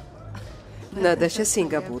 ნადაშა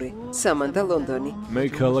სინგაპური, სამანდა ლონდონი. მე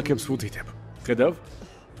ქალაქებს ვუთითებ. ხედავ?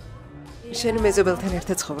 შენ მეზობელთან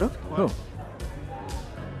ერთად ცხოვრობ? ხო.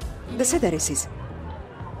 და სად არის ის?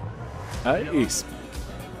 აი ის.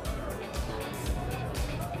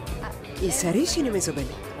 ის არის შენი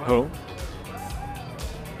მეზობელი? ხო.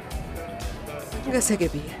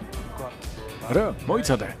 გასაგებია. რა,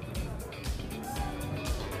 მოიცადე.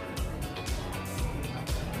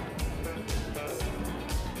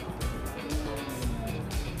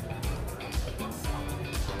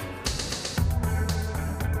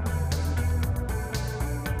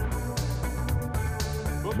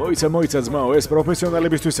 მოიცა ძმაო, ეს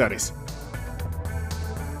პროფესიონალებისთვის არის.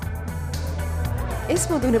 ეს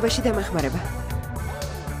მოდუნებაში დამახმარება.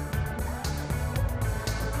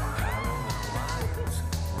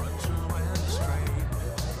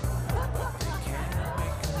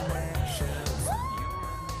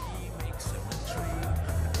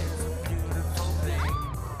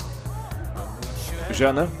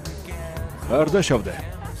 ჟანა, არ დაშავდე.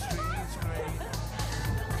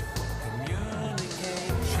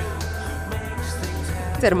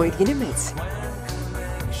 წარმოიდგინე მეც.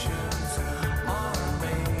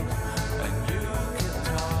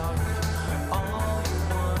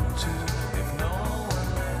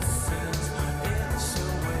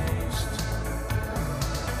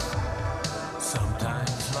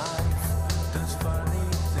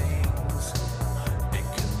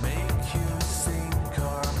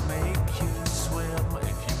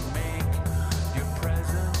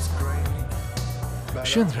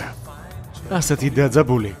 შენ რა? ასეთი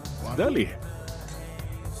დაძაბული. დალი.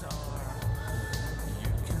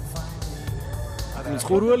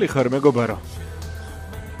 მწყურველი ხარ მეგობარო.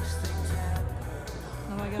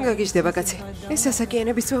 გაგიჟდება კაცი. ეს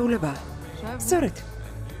ასაკიანების წვეულებაა. სწორედ.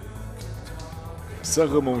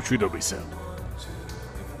 საღამო მშვიდობისა.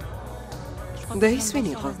 და ის ვინ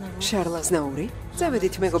იყო? შარლ აზნაური?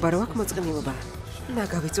 წავედით მეგობარო, აქ მოწყნილობა.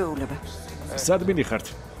 ნაგავი წვეულება. სად მინიხართ?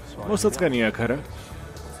 მოსაწყენია აქ არა?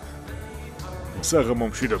 საღამო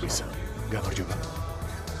მშვიდობისა. გამარჯობა.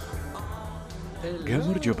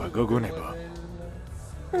 გამარჯობა, გოგონებო.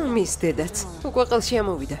 მის დედაც უკვე ყელში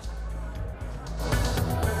ამოვიდა.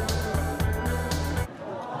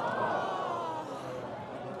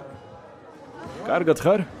 კარგად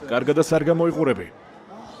ხარ? კარგადაც არ გამოიყურები.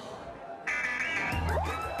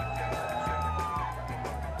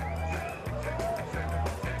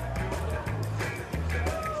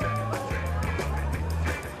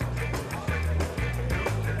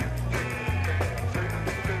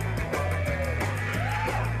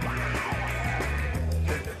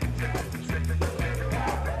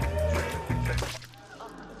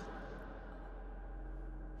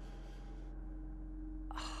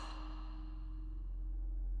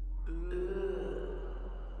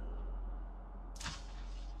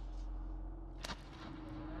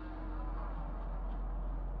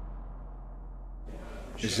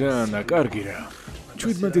 ჟანა, კარგი რა.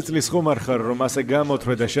 17 წლის ხომ არ ხარ, რომ ასე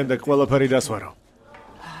გამოთვრე და შემდეგ ყველაფერი დასვარო.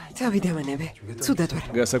 თავი დამანებე. ცუდად ვარ.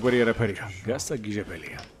 გასაკვირი არაფერია.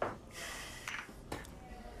 გასაგიჟებელია.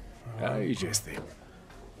 აი ჟესტი.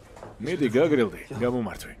 მიდი გაგრილდი,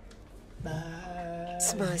 გამომართვი.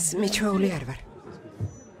 ძმას მიჩვეული არ ვარ.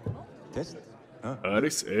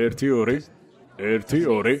 არის 1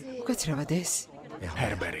 2 უკაცრავად ეს.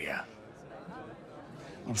 ჰერბერია.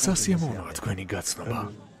 სასიამოვნოა თქვენი გაცნობა,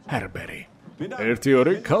 ჰერბერი. 1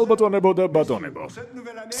 2 ქალბატონებო და ბატონებო.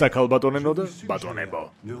 საქალბატონენო და ბატონებო.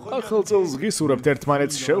 ახალ წელს გისურვებთ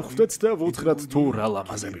ერთმანეთს შევხვდეთ და ვუთხრათ თუ რა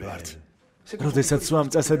ლამაზები ვართ. როდესაც სვამ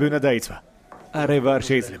წასები უნდა დაიცვა. არე ვარ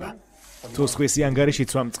შეიძლება. თუ სხვისი ანგარიში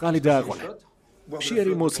სვამ წყალი დააყოლე.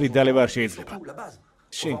 შიერი მოსლი დალე ვარ შეიძლება.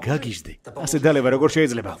 შენ გაგიჟდი. ასე დალევა როგორ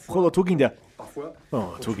შეიძლება? ხოლო თუ გინდა.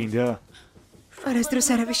 თუ გინდა. არასდროს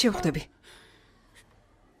არავის შევხვდები.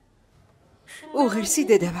 უღირსი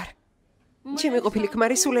დედა ვარ. ჩემი ყოფილი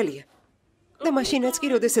ქმარი სულელია. და მაშინაც კი,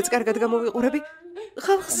 როდესაც კარგად გამოვიყურები,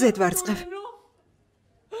 ხალხს ზედ ვარწყევ.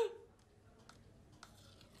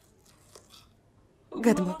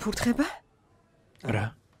 გადმოფურთხება? რა?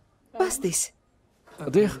 პასტის.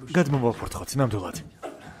 დიახ, გადმოვაფურთხოთ ნამდვილად.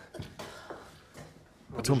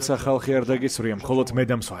 თუმცა ხალხი არ დაგისვრია, მხოლოდ მე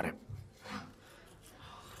დამსვარე.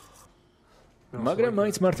 მაგრამ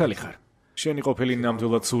მაინც მართალი ხარ. შენი ყოფილი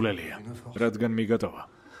ნამდვილად სულელია, რადგან მიგატოვა.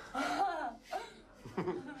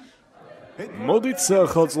 მოდით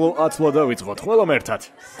სახელმწლო ათვლა დავიწყოთ ყველამ ერთად.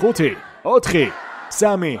 5 4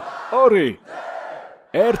 3 2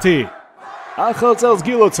 1 ახალ წელს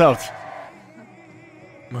გილოცავთ.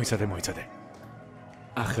 მოიცადე.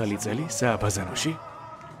 ახალი წელი სააბაზანოში?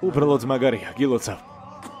 უბრალოდ მაგარია, გილოცავ.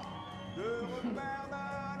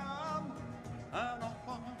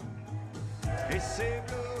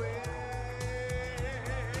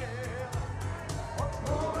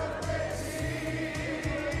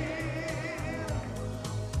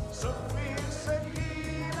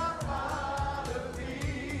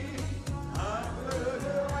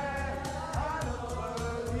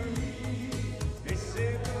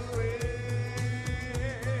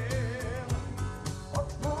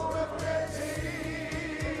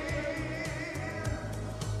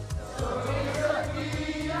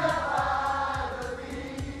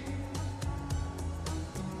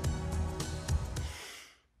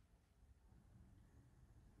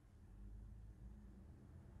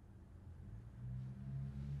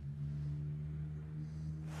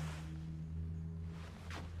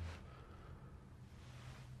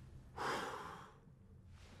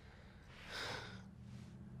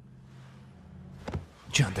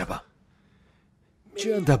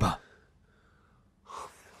 ჭანდაბა.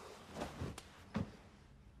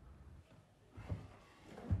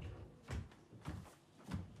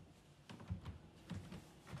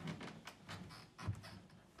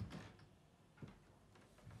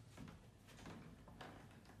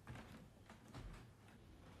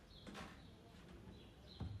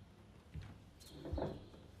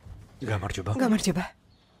 გამარჯობა.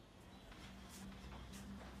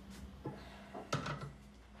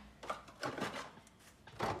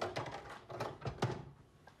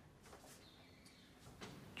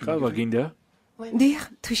 ყავა გინდა? დიახ,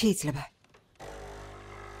 თუ შეიძლება.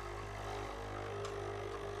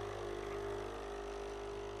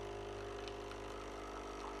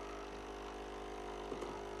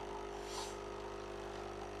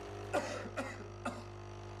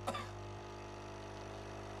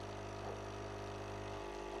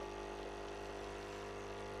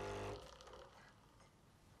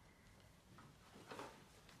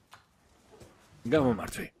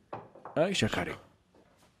 გამომართვი. აი შაქარი.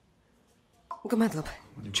 გმადლობა.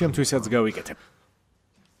 ჩემთვისაც გავიკეთებ.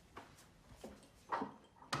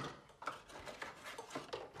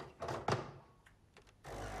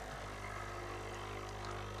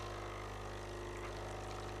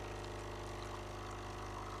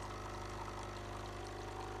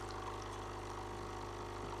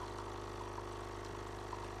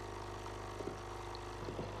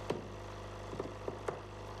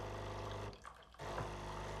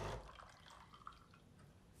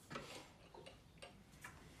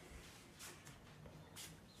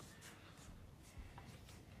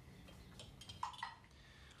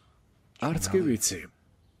 არც კი ვიცი.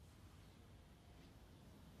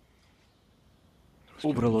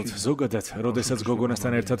 უბრალოდ ზოგადად, როდესაც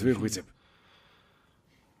გოგონასთან ერთად ვიღვიძებ,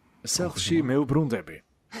 სახლში მე ვბრუნდები.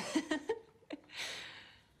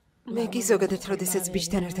 მე კი ზოგადად, როდესაც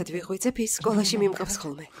ბიჭთან ერთად ვიღვიძებ, ის სკოლაში მიმყავს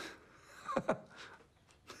ხოლმე.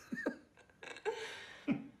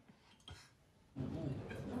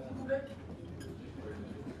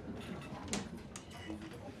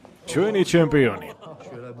 ჩვენი ჩემპიონი.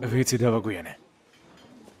 ვიცი დავაგვიანე.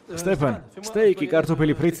 სტეფან, სტეიკი,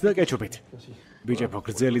 კარტოფილი ფრით და კეჩუპით. ბიჭებო,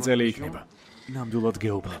 გრძელი წელი იქნება. ნამდვილად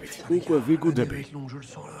გეუბნებით. უკვე ვიგუდები.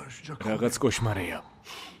 რაღაც კოშმარია.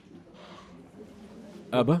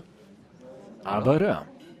 აბა? აბა რა?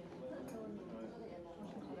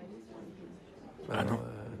 ანუ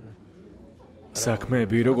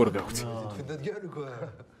საქმეები როგორ გაქვთ?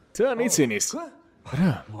 თან იცინის.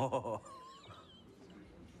 რა?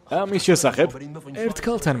 ამის შესახებ ერთ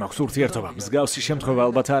ქალთან მაქვს ურთიერთობა, მსგავსი შემთხვევა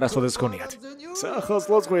ალბათ არასოდეს გქონიათ.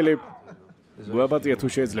 სახოსლო წვილი. გვაბატია თუ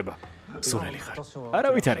შეიძლება. სურელი ხარ.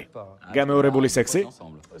 არავით არის. გამეორებული სექსი?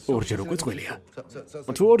 ორჯერ უკვე წვილია.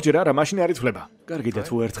 თუ ორჯერ არა, მაშინ არ ითვლება. კარგი და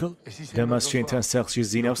თუ ერთხელ და მას შენთან სახლში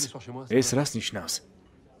ზინავს, ეს რას ნიშნავს?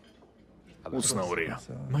 უცნაურია.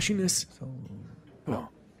 მაშინ ეს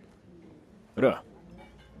რა?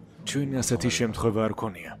 ჩვენ ასეთი შემთხვევა არ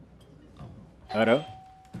ქონია. არა?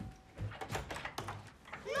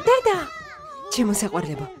 დედა! ჩემო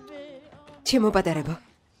საყვარლებო. ჩემო პატარებო.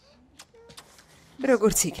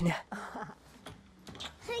 როგორც იქნა.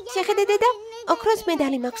 შეხედე დედა, ოქროს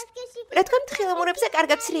медаლი მაქვს. რა თქმა უნდა, ხილამურებზე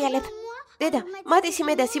კარგად სრიალებ. დედა, მატისი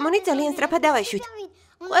მე და სიმონი ძალიან სწრაფად დავაშვით.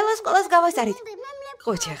 ყველა სკოლას გავასწარით.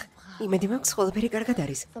 ყოჩახ, იმედი მაქვს ყველაფერი კარგად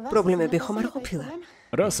არის. პრობლემები ხომ არ ყოფილა?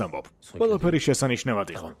 რას ამბობ? ყველაფერი შესანიშნავად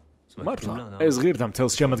იყო. მართლა, ეს ღირდა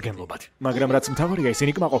მთელს შემადგენლობად, მაგრამ რაც მთავარია,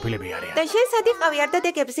 ისინი კმაყოფილები არიან. და შენ სად იყავი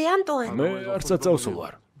არდადეგებზე, ანტუან? მე არცად წავსულ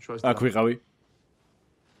ვარ. აქ ვიყავი.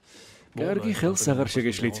 კარგი ხელს აღარ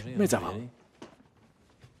შეგეშლით, მე წავალ.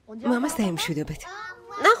 მამას დაემშვიდობეთ.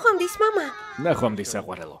 ნახვამდის, მამა. ნახვამდის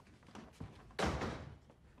საყვარელო.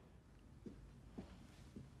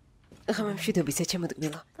 ღამემშვიდობისა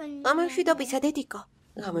ჩემოდგმილო. ღამემშვიდობისა, დედიკო.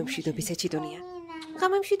 ღამემშვიდობისა ჩიტონია.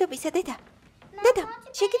 ღამემშვიდობისა, დედა. დედა,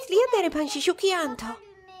 შეგიძლია დერეფანში შუქია ანთო?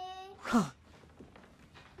 ხო,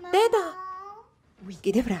 დედა,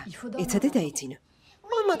 კიდევ რა? ეცადე დაიცინო.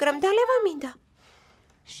 მაგრამ დალევა მინდა.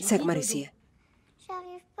 საკმარისია.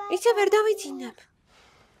 ისე ვერ დავიცინებ.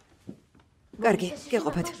 კარგი,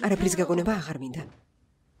 გეყოფათ, არაფრის გაგონება აღარ მინდა.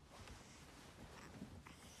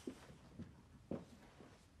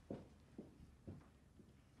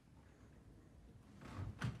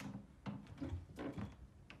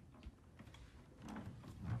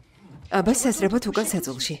 აბა სასწრაფოდ უკან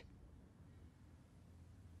საწოლში.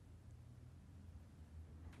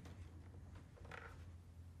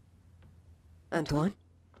 ანტუან?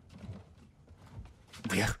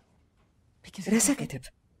 დიახ. რა საკეთებ?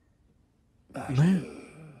 მე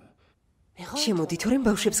შემოდი თორემ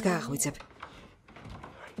ბავშვებს გააღვიძებ.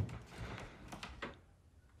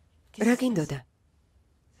 რა გინდოდა?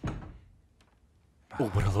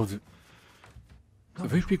 უბრალოდ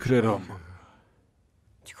ვიფიქრე რომ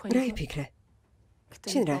რა იფიქრე?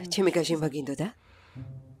 შენ რა, ჩემი გაჟიმვა გინდოდა?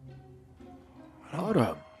 არა,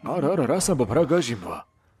 რას ამბობ, რა გაჟიმვა?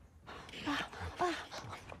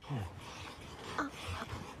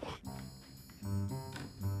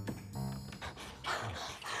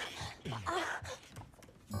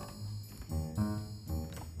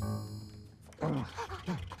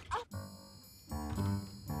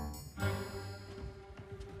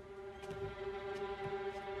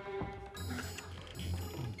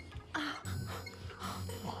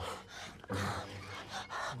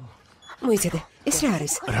 მოიცადე, ეს რა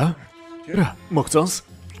არის? რა, მოგწონს?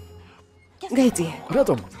 გაიწიე,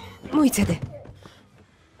 რატომ? მოიცადე.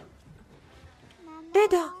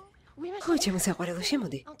 დედა, ხო, ჩემო საყვარელო,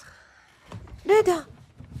 შემოდი. დედა,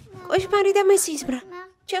 კოშმარი და მესიზბრა.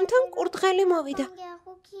 ჩემთან კურდღელი მოვიდა.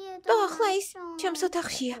 და ახლა ის ჩემს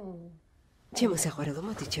ოთახშია. ჩემო საყვარელო,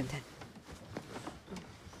 მოდი ჩემთან.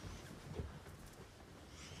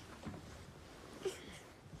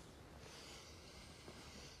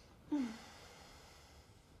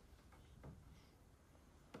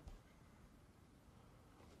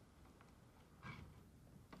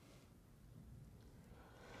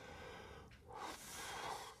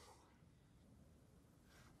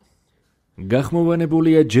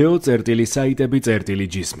 გახმოვანებულია ჯეო წერტილი საიტები წერტილი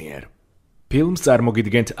ჯის მიერ. ფილმს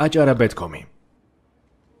წარმოგიდგენთ აჭარა ბეთკომი.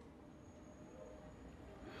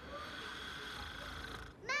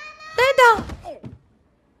 დედა!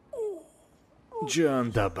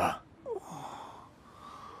 ჯანდაბა.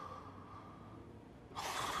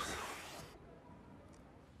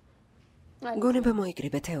 გონება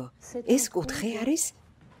მოიკრიბე, თეო. ეს კუთხე არის?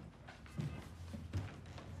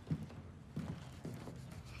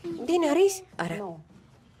 დინარის? არა.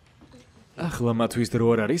 ახლა მათვის დრო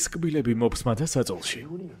არ არის კბილები მოფსმა და საწოლში.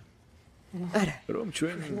 არა. რომ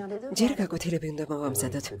ჩვენ ჯერ გაკვეთილები უნდა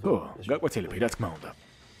მოვამზადოთ. ო, გაკვეთილები, რა თქმა უნდა.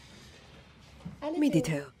 მიდი,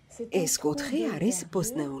 თეო. ეს კუთხე არის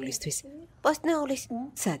პოსტნეულისთვის. პოსტნეულის.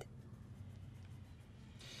 სად?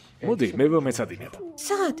 მოდი, მე ვამეცადინებ.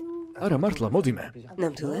 სად? არა, მართლა, მოდი მე.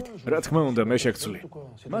 ნამდვილად? რა თქმა უნდა, მე შეგცვლი.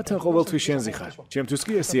 მათთან ყოველთვის შენზე ხარ. ჩემთვის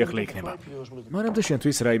კი ეს სიახლე იქნება. მანამდე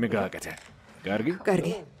შენთვის რაიმე გააკეთე. კარგი?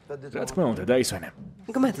 კარგი. რა თქმა უნდა, დაისვენე.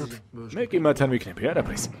 გმადლობ. მე კი მათთან ვიქნები,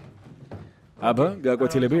 არაფრის. აბა,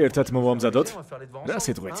 გაკვეთილები ერთად მოვამზადოთ. რა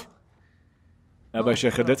სიტყვით? აბა,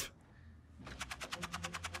 შეხედეთ.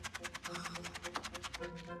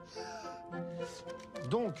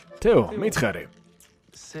 თეო, მითხარი.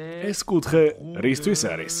 ეს კუთხე რისთვის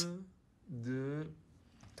არის?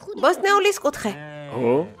 ბოსნეულის კუთხე.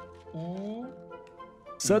 ო?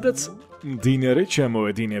 სადაც მდინარე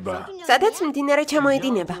ჩამოედინება. სადაც მდინარე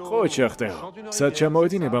ჩამოედინება. ხო, ჩახტეო. სად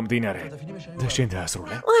ჩამოედინება მდინარე? და შენ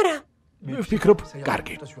დაასრულე? არა. მე ვფიქრობ,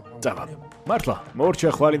 კარგი. წავა. მართლა, მორჩა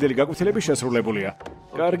ხვალინდელი გაკვეთილები შესრულებულია.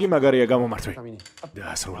 კარგი მაგარია გამომართვი.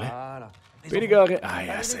 დაასრულე? პირი გააღე, აი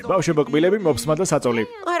ასე. ბავშვებო კბილები, მოფსმა და საწოლი.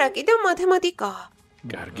 არა, კიდევ მათემატიკაა.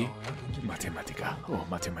 კარგი. მათემატიკა. ო,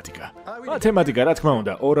 მათემატიკა. მათემატიკა, რა თქმა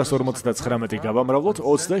უნდა, 259 გავამრავლოთ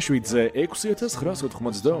 27-ზე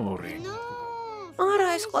 6982. არა,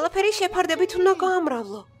 ეს ყველაფერი შეფარდებით უნდა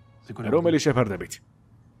გაამრავლო. რომელი შეფარდებით?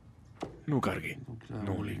 ნუ კარგი.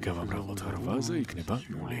 0 გავამრავლოთ 8-ზე იქნება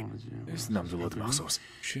 0. ეს ნამდვილად მახსოვს.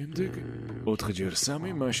 შემდეგ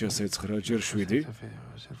 4x3 მაშასე 9x7.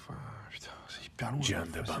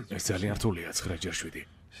 ჯანდაბა, ეს ძალიან რთულია 9x7.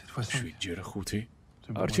 7x5.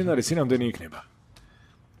 არჩენ არის იმდენი იქნება.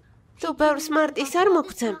 თუ ბევრს მარტის არ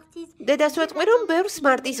მოგცემ, დედას ვეტყვი რომ ბევრს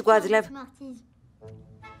მარტის გვაძლევ.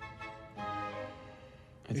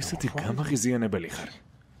 ესეთი გამაღიზიანებელი ხარ.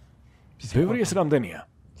 ბევრი ეს რამდენია?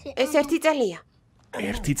 ეს 1 წელია.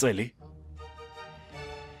 1 წელი?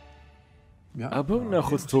 აბა,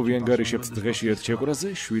 ნახოთ თუ ვიანგარიშებთ დღეში 1 შეკვრაზე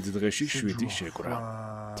 7 დღეში 7 შეკვრა.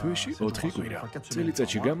 თვეში 4 კვირა.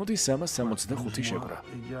 წელიწადში გამოდის 365 შეკვრა.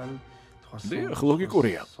 დიახ,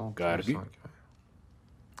 ლოგიკურია. კარგი.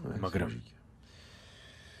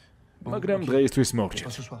 მაგრამ დღეისთვის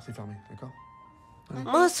მოგჭირთ.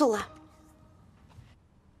 მოსულა.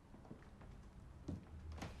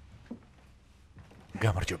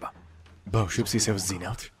 გამარჯობა. ბავშვებს ისევ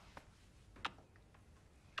ზინავთ?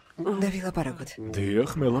 უნდა ვილაპარაკოთ. დიახ,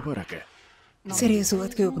 მელაპარაკე.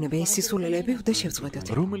 სერიოზულად გეუბნები ეს სისულელეები უნდა შევწყვეტოთ.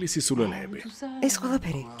 რომელი სისულელეები? ეს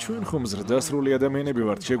ყველაფერი. ჩვენ ხომ ზრდასრული ადამიანები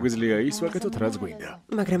ვართ, შეგვიძლია ის ვაკეთოთ, რაც გვინდა.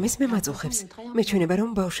 მაგრამ ეს მე მაწუხებს. მეჩვენება რომ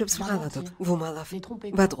ბავშვებს ვღალატობ, ვუმალავ,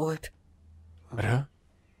 ვატყუებ. რა?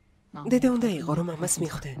 დედა უნდა იყო რომ ამას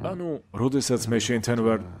მიხვდე. ანუ, როდესაც მე შენთან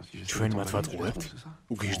ვარ, ჩვენ მათ ვატყუებთ?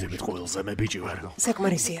 უგიჟდებით ყველზე, მე ბიჭი ვარ.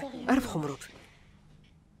 საკმარისია, არ ვხუმრობ.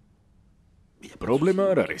 პრობლემა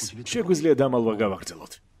არ არის. შეგვიძლია დამალვა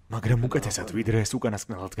გავაგრძელოთ. მაგრამ უკეთესად ვიდრე ეს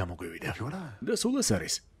უკანასკნელად გამოგვივიდა. და სულ ეს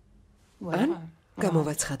არის. ან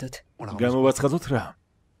გამოვაცხადოთ. გამოვაცხადოთ რა?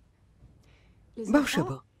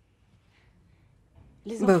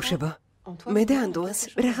 ბავშვებო, მე და ანდუანს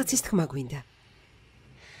რაღაცის თქმა გვინდა.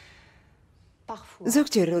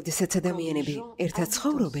 ზოგჯერ, როდესაც ადამიანები ერთად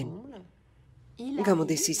ცხოვრობენ,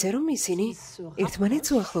 გამოდის ისე, რომ ისინი ერთმანეთს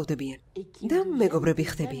უახლოვდებიან და მეგობრები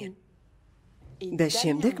ხდებიან. და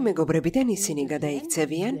შემდეგ მეგობრებიდან ისინი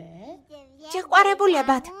გადაიქცევიან.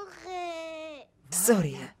 შეყვარებულებად.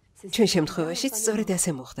 სწორია. ჩვენ შემთხვევაშიც სწორედ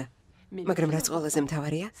ასე მოხდა. მაგრამ რაც ყველაზე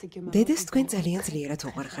მთავარია, დედას თქვენ ძალიან ძლიერად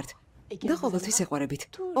უყვარხართ. და ყოველთვის ეყვარებით.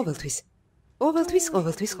 ყოველთვის.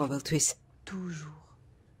 ყოველთვის.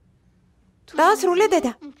 დაასრულე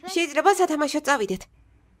დედა. შეიძლება სათამაშოდ წავიდეთ.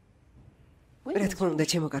 რა თქმა უნდა,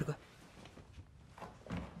 ჩემო კარგო.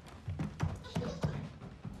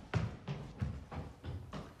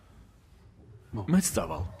 მეც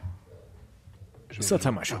წავალ.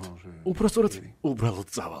 სათამაშოდ. უпростоრად უბრალოდ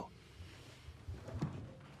წავალ.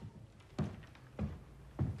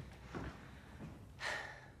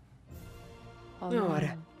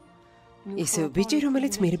 არა. ისევ ბიჭი,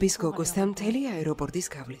 რომელიც მირბის გოგოსთან მთელი აეროპორტის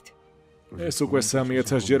გავლით. ეს უკვე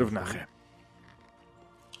 3000 ჯერ ვნახე.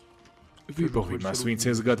 ვიპოვი მას, ვინც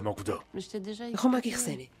ეს გადმოგვდო. ხო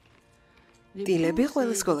მაგიხსენი. დილები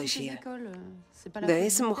ყველა სკოლაშია. და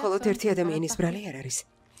ეს მხოლოდ ერთი ადამიანის ბრალი არ არის.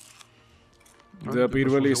 და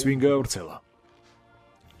პირველი ის ვინ გაავრცელა?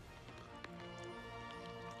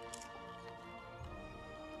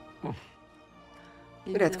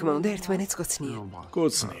 რა თქმა უნდა, ერთმანეთს გოცნიან.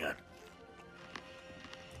 გოცნიან.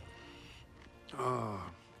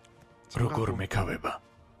 როგორ მეკავება?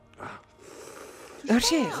 არ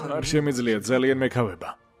შეეხო. არ შემიძლია, ძალიან მეკავება.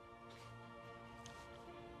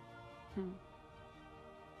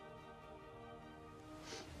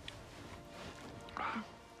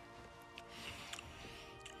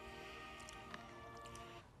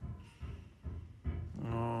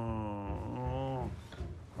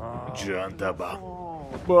 ჯანდაბა.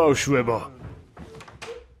 ბავშვებო.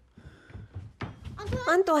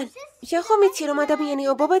 ანტუან, შენ ხომ იცი რომ ადამიანი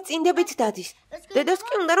ობობა წინდებით დადის. დედას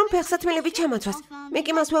კი უნდა რომ ფეხსაცმელები ჩამაცვას. მე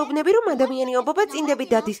კი მას ვეუბნები რომ ადამიანი ობობა წინდებით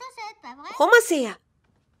დადის. ხომ ასეა?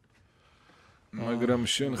 მაგრამ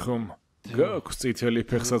შენ ხომ გაქვს წითელი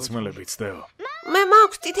ფეხსაცმელებიც, თეო. მე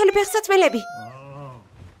მაქვს წითელი ფეხსაცმელები.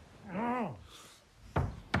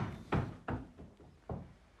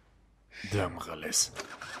 დამღალეს.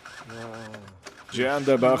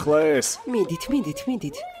 ჟანდება ახლა ეს.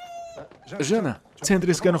 მიდით. ჟანა,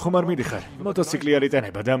 ცენტრისგან ხომ არ მიდიხარ? მოტოციკლი არ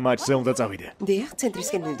იტანება და მაჩზე უნდა წავიდე. დიახ,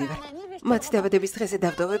 ცენტრისკენ მივდივარ. მათ დაბადების დღეზე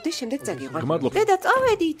დავდოვებდი, შემდეგ წაგიყვან. გმადლობ. დედა,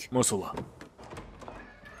 წავედით. მოსულა.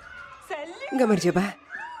 გამარჯობა.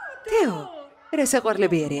 თეო, რა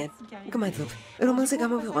საყვარლები არიან? გმადლობ. რომელზე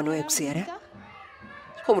გამოვიყვანო 6 არა?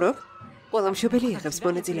 ხუმრობ? ყველა მშობელი იღებს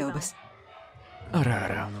მონაწილეობას.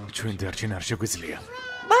 არა, ჩვენ დარჩენ არ შეგვიძლია.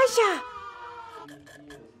 ბაშა!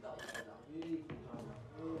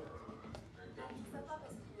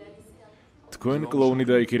 თქვენ კლოუნი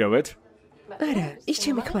დაიქირავეთ? არა, ის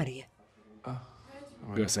ჩემი ქმარია.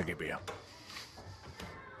 გასაგებია.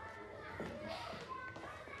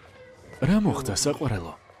 რა მოხდა,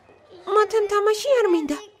 საყვარელო? მათთან თამაში არ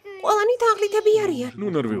მინდა. ყველანი თაღლითები არიან. ნუ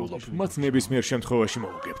ნერვიულობ, მათ ნებისმიერ შემთხვევაში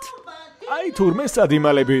მოვუგებთ. აი თურმე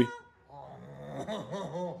სადიმალები.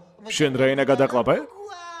 შენ რაინა გადაყლაპე?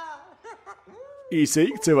 ისე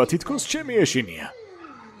იქცევა თითქოს ჩემი ეშინია.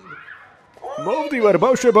 მოვდივარ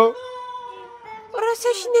ბავშვებო. რა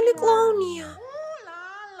საშინელი კლოუნია.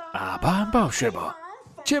 აბა ბავშვებო.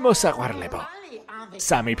 ჩემო საყვარლებო.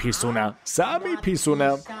 სამი ფისუნა.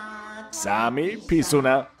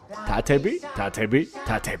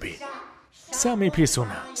 თათები.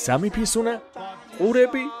 სამი ფისუნა.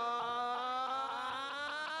 ყურები.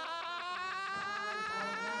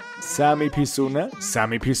 სამი ფისუნა.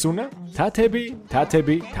 თათები.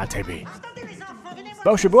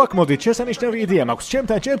 ბავშვებო, აქ მოდით, შესანიშნავი იდეა მაქვს,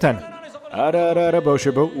 ჩემთან. არა,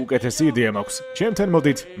 ბავშვებო, უკეთესი იდეა მაქვს. ჩემთან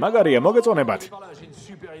მოდით, მაგარია, მოგეწონებათ.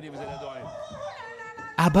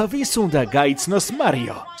 აბა ვის უნდა გაიცნოს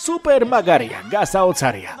მარიო? სუპერ მაგარია,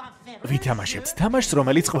 გასაოცარია. ვითამაშებთ თამაშს,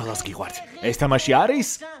 რომელიც ყველას გიყვართ. ეს თამაში არის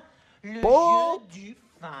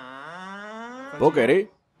პოკერი?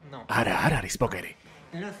 არა, არ არის პოკერი.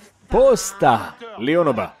 პოსტა,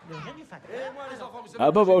 ლეონობა.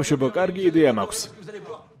 აბა ბავშვებო, კარგი იდეა მაქვს.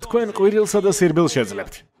 თქვენ ყვირილსა და სირბილს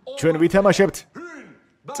შეძლებთ. ჩვენ ვითამაშებთ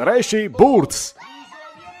წრეში ბურთს.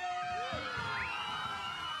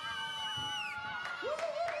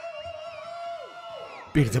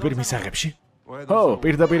 პირდაპირ მისაღებში? ო,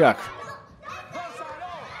 პირდაპირ აქ.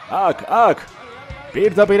 აქ.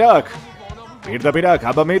 პირდაპირ აქ,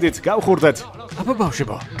 აბა მედით, გავხურდეთ. აბა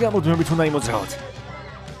ბავშვებო, გამოდმებით უნდა იმოძრაოთ.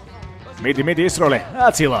 მედი ისროლე,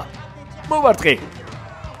 აცილა. მოვარტყი.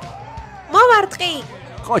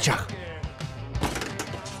 ყოჩახ.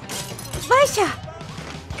 ბაშა!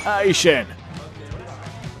 აი შენ.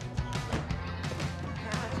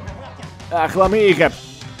 ახლა მიიღებ.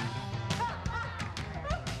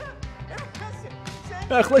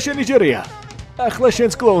 ახლა შენი ჯერია. ახლა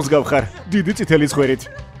შენს კლოუნს გავხარ, დიდი წითელი ცხვირით.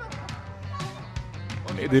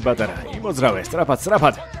 მედი პატარა, იმოძრავე,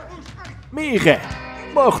 სწრაფად. მიიღე.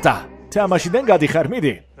 მოხდა. თამაშიდან გადიხარ,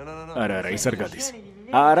 მიდი. არა, ის არ გადის.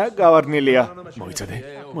 არა, გავარდნილია.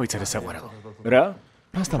 მოიცადე საყვარელო. რა?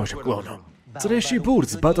 რას თამაშობ კლოუნო? წრეში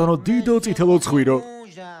ბურთს, ბატონო, დიდო წითელო ცხვირო.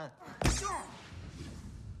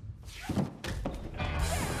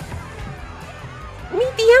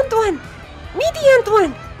 მიდი, ანტუან!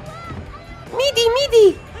 მიდი!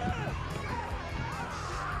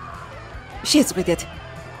 შეწყვიტეთ.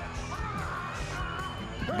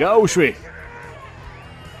 გაუშვი.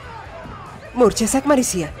 მორჩა,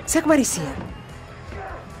 საკმარისია.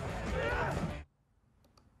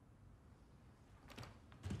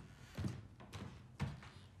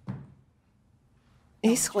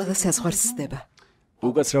 ეს ყველა საზღვარს სდება.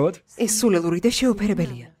 უკაცრავად? ეს სულელური და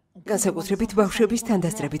შეუფერებელია. განსაკუთრებით ბავშვების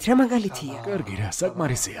თანდასწრებით, რა მაგალითია. კარგი რა,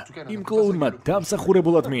 საკმარისია. იმ კლოუნმა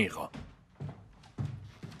დამსახურებულად მიიღო.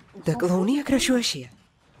 და კლოუნი აქ რა შუაშია?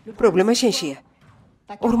 პრობლემა შენშია.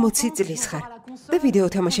 40 წლის ხარ და ვიდეო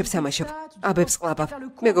თამაშებს ამაშობ. აბებს ყლაპავ,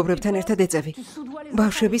 მეგობრებთან ერთად ეწევი.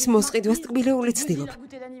 ბავშვების მოსყიდვას ტკბილეული ცდილობ.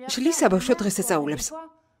 შლის საბავშვო დღესასწაულებს.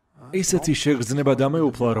 ისეთი შეგრძნება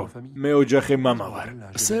დამეუფლა, რომ მე ოჯახე მამა ვარ.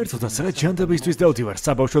 საერთოდაც რა ჯანდაბისთვის დავდივარ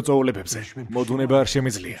საბავშვო წვეულებებზე. მოდუნება არ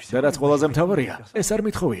შემიძლია. და რაც ყველაზე მთავარია, ეს არ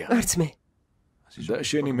მithოვია. არც მე. და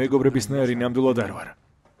შენი მეგობრებისნაირი ნამდვილად არ ვარ.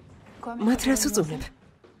 მათ რას უწუნებ?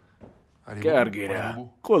 კარგი რა,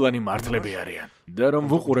 ყველანი მართლები არიან. და რომ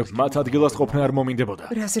ვუყურებ, მათ ადგილას ყოფნა არ მომინდებოდა.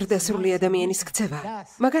 რა ზრდასრული ადამიანის ქცევა?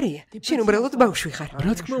 მაგარია, შენ უბრალოდ ბავშვი ხარ.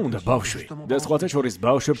 რა თქმა უნდა, ბავშვი. და სხვათა შორის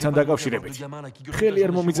ბავშვებთან დაკავშირებით. ხელი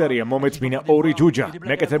არ მომიწერია მომეწმინა ორი ჯუჯა,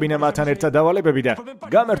 მეკეთებინა მათთან ერთად დავალებები და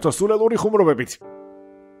გამერთო სულელური ხუმრობებით.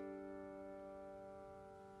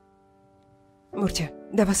 მორჩა,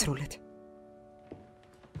 დავასრულეთ.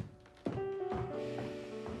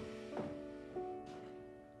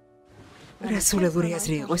 რა სულელური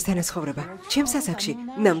აზრი იყო ეს თანაცხოვრება? ჩემს ასაკში,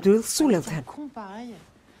 ნამდვილ სულელთან.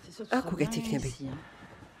 აქ უკეთ იქნები.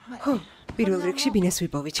 ხო, პირველ რიგში ბინას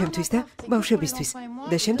ვიპოვი ჩემთვის და ბავშვებისთვის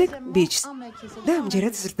და შემდეგ ბიჭს და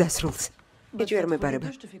ამჯერად ზრდასრულს. ეჭვი არ მეპარება,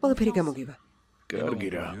 ყველაფერი გამოგივა. კარგი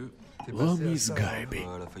რა. ლომის გაები.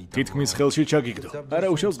 თითქმის ხელში ჩაგიგდო. არა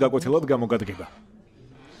უშავს გაკვეთილად გამოგადგება.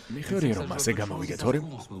 მიხარია რომ ასე გამოვიდე თორემ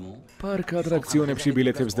პარკ ატრაქციონებში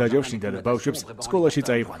ბილეთებს დაჯავშნიდა და ბავშვებს სკოლაში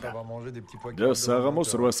წაიყვანდა. და საღამოს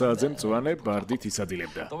 8 საათზე მწვანე ბარდით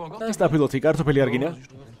ისადილებდა. სტაფილოთი კარტოფილი არ გინა?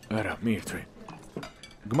 არა, მიირთვი.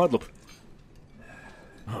 გმადლობ.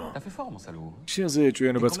 შენზე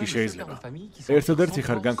ეჭვიანობაც კი შეიძლება. ერთადერთი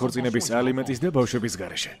ხარ განქორწინების ალიმენტის და ბავშვების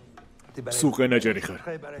გარეშე. სუყენაჭერი ხარ.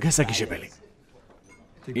 გასაგიშებელი.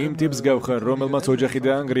 იმ ტიპს გავხარ, რომელმაც ოჯახი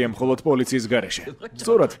დაანგრია მხოლოდ პოლიციის გარეშე.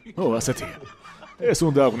 სწორად, ასეთია. ეს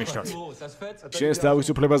უნდა აღნიშნოთ. შენს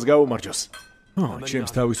თავისუფლებას გაუმარჯოს.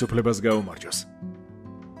 ჩემს თავისუფლებას გაუმარჯოს.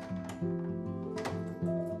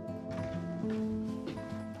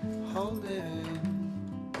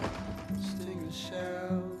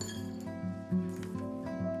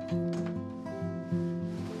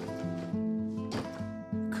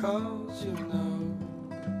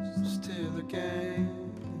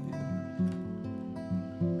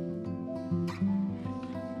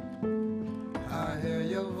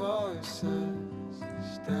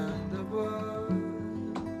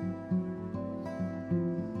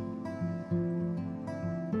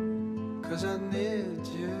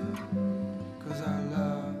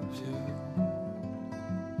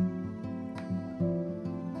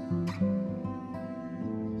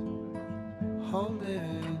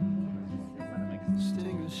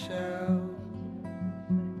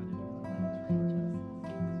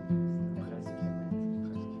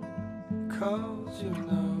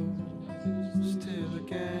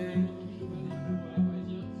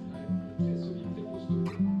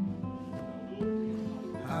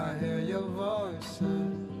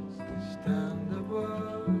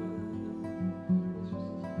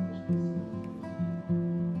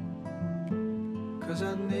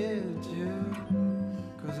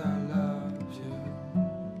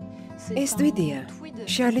 ეს ტვიდია,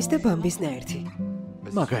 შარლის და ბამბის ნაერთი.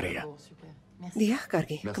 მაგარია. დიახ,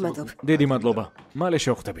 კარგი, გმადლობ. დიდი მადლობა. მალე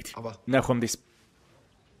შევხვდებით. ნახვამდის.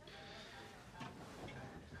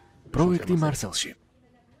 პროექტი მარსელში.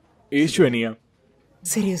 ის ჩვენია.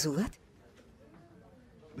 სერიოზულად?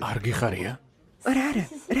 არ გიხარია? არა,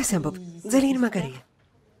 რას ამბობ? ძალიან მაგარია.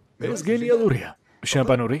 ეს გენიალურია.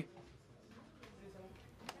 შამპანური?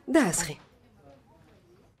 დაასხი.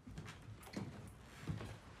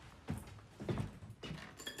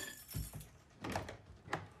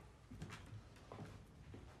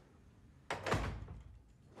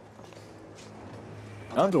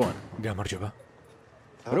 ანდუან, გამარჯობა.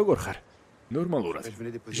 როგორ ხარ? ნორმალურად.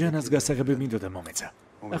 ჟანას გასაღები მინდოდა მომეცა.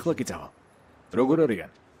 ახლა კი წავალ. როგორ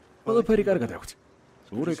არიან? ყველაფერი კარგად აქვთ.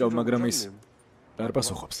 ურეკავ, მაგრამ ის არ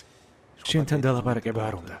პასუხობს. შენთან დალაპარაკება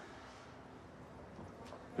არ უნდა.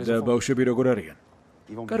 და ბავშვები როგორ არიან?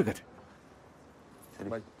 კარგად.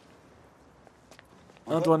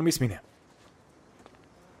 ანდუან მისმინე.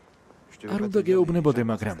 არ უნდა გეუბნებოდე,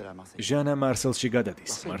 მაგრამ ჟანა მარსელში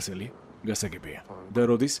გადადის. მარსელი? გასაგებია. და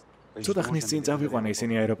როდის? ცოტა ხნის წინ წავიყვანა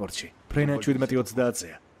ისინი აეროპორტში. ფრენა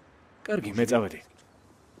 17:30-ზეა. კარგი, მე წავედი.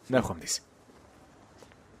 ნახვამდის.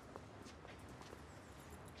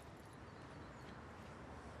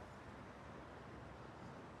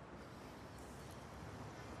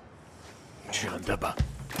 ჭანდაბა.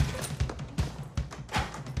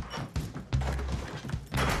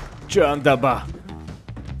 ჭანდაბა.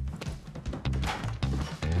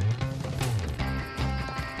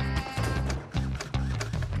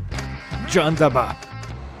 ჭანდაბა.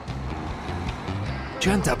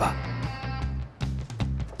 ჭანდაბა.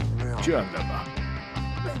 ჭანდაბა.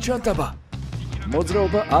 ჭანდაბა.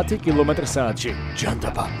 მოძრაობა 10 კმ/სთ-ში.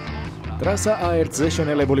 ჭანდაბა. ტრასა A1-ზე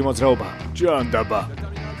შენელებული მოძრაობა. ჭანდაბა.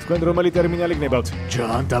 თქვენ რომელი ტერმინალი გნებავთ?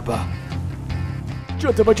 ჭანდაბა.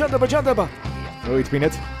 ჭანდაბა, ჭანდაბა, ჭანდაბა.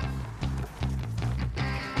 მოითმინეთ.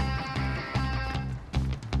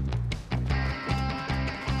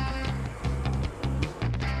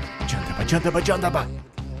 ჭანდაბა, ჭანდაბა.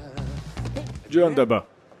 ჭანდაბა.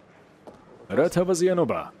 რა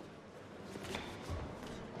თავაზიანობა?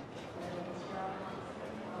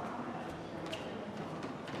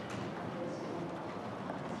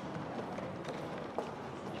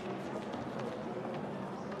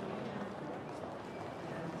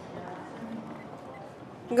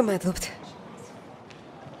 გმადლობთ.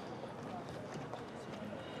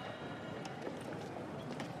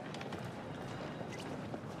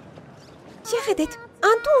 შეხედეთ,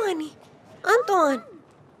 ანტუანი. ანტუან,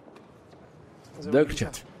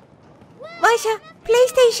 დაგრჩათ. ვაშა,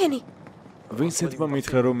 PlayStation-ი. ვინსენტმა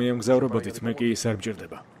მითხრა რომ მიემგზავრებოდით, მე კი ის არ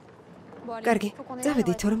მჭირდება. კარგი,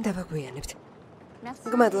 წავედით, თორემ დავაგვიანებთ.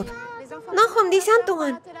 გმადლობ. ნახვამდის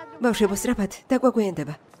ანტუან. ბავშვებო, სწრაფად,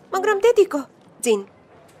 დაგვაგვიანდება. მაგრამ დედიკო, წინ.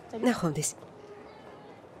 ნახვამდის.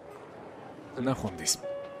 ნახვამდის.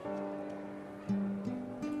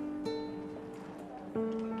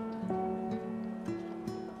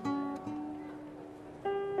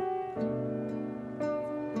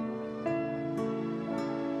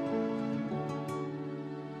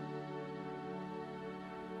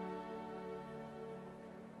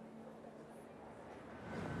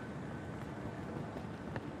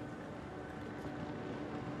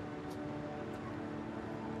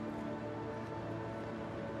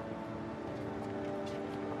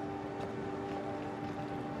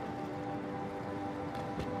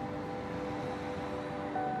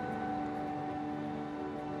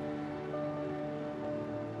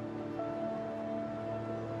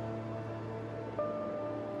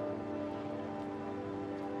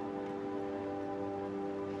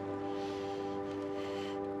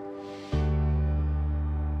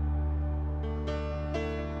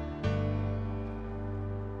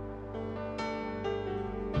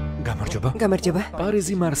 გამარჯობა.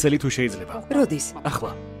 პარიზი მარსელი თუ შეიძლება. როდის?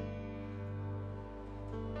 ახლა.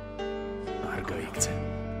 არ გაიქცე.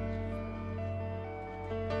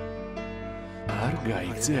 არ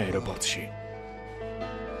გაიქცე აეროპორტში.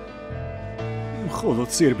 მხოლოდ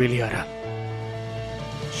სირბილი არა.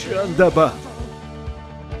 შანდაბა.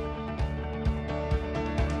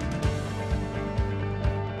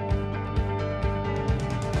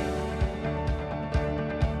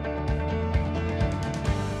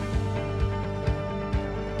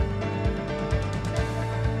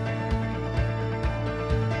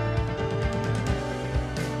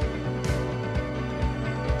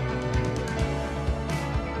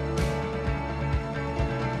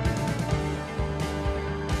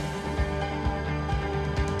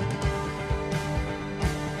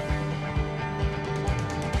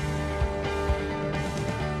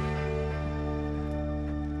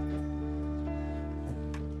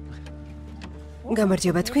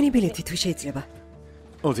 გამარჯობა, თქვენი ბილეთი თუ შეიძლება.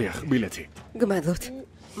 ოდიახ, ბილეთი. გმადლობთ.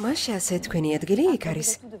 მაშასე თქვენი ადგილი იქ არის.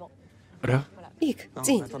 რა? იქ,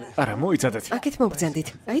 წინ. არა, მოიცადეთ. აქეთ მოგბრძანდით.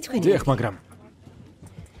 აი თქვენი. დიახ, მაგრამ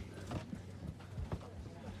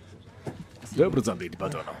დაბრძანდით,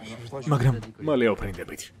 ბატონო. მაგრამ მალე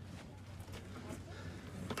ავფრინდებით.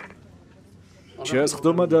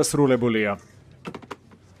 შესხდომა დასრულებულია.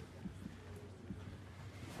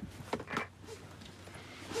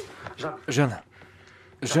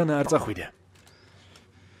 ჟანა არ წახვიდე.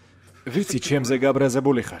 ვიცი, ჩემზე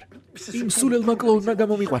გაბრაზებული ხარ. იმ სულელმა კლოუნმა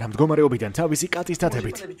გამომიყვარა მდგომარეობიდან თავისი კატის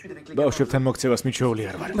თათებით. ბავშვებთან მოქცევას მიჩვეული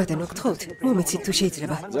არ ვარ. ბატონო, გთხოვთ, მომიცით თუ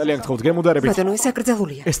შეიძლება. ძალიან გთხოვთ, გემუდარებით. ბატონო, ეს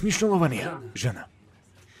აკრძალულია. ეს მნიშვნელოვანია, ჟანა.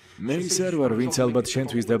 მე ის არ ვარ, ვინც ალბათ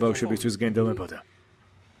შენთვის და ბავშვებისთვის გენდომებოდა.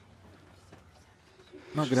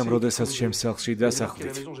 მაგრამ როდესაც ჩემს სახლში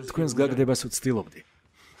დასახლდით, თქვენს გაგდებას ვცდილობდი.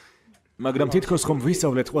 მაგრამ თითქოს ხომ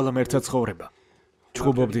ვისწავლეთ ყველამ ერთად ცხოვრება.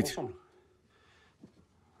 ჩხუბობდით.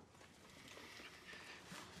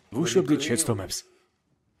 ვუშვებდით შეცდომებს.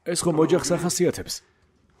 ეს ხომ ოჯახს ახასიათებს.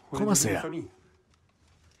 ხომ ასეა?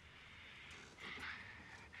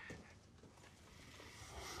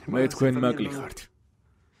 მე თქვენ მაკლი ხართ.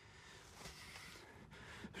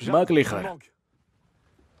 მაკლი ხარ.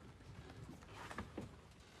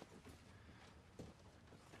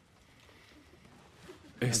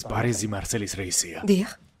 ეს პარიზი მარსელის რეისია.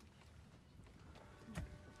 დიახ.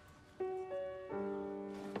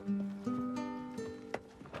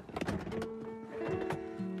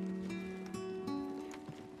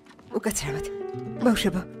 უკაცრავად.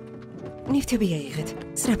 ბავშვებო, ნივთები აიღეთ.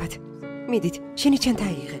 სწრაფად. მიდით, შენი ჩანთა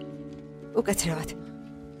აიღე. უკაცრავად.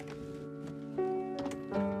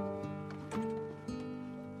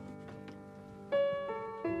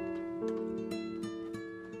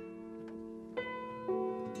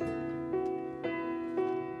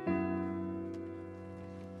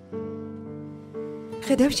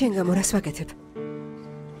 ხედავ შენ გამო რას ვაკეთებ?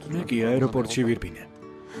 მე კი აეროპორტში ვირბინე.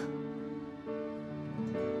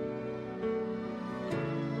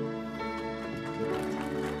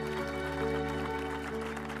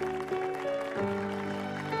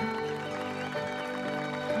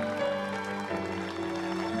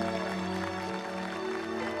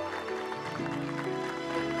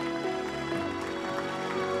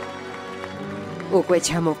 უკვე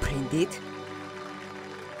ჩამოფრინდით?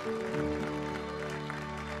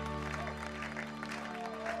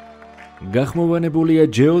 გახმოვანებულია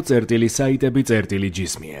ჯეო წერტილი საიტები წერტილი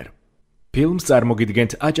ჯის მიერ. ფილმს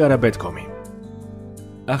წარმოგიდგენთ აჭარა ბეთქომი.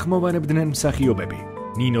 ახმოვანებდნენ მსახიობები: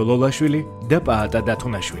 ნინო ლოლაშვილი და პაატა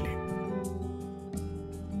დათუნაშვილი.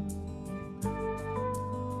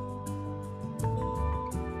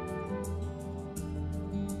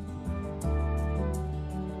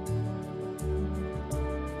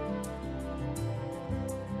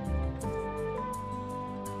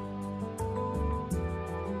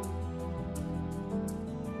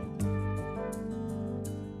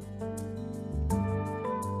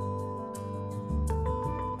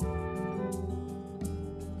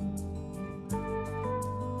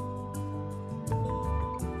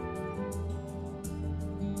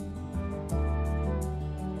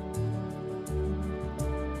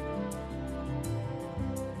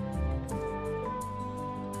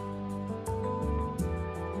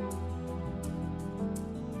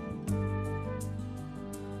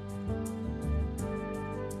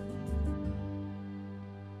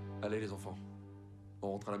 Allez les enfants,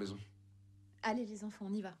 on rentre à la maison. Allez les enfants,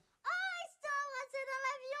 on y va. Oh, ils se sont embrassés dans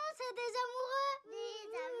l'avion, c'est des amoureux. Des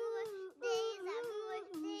amoureux, des amoureux,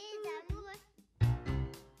 des amoureux.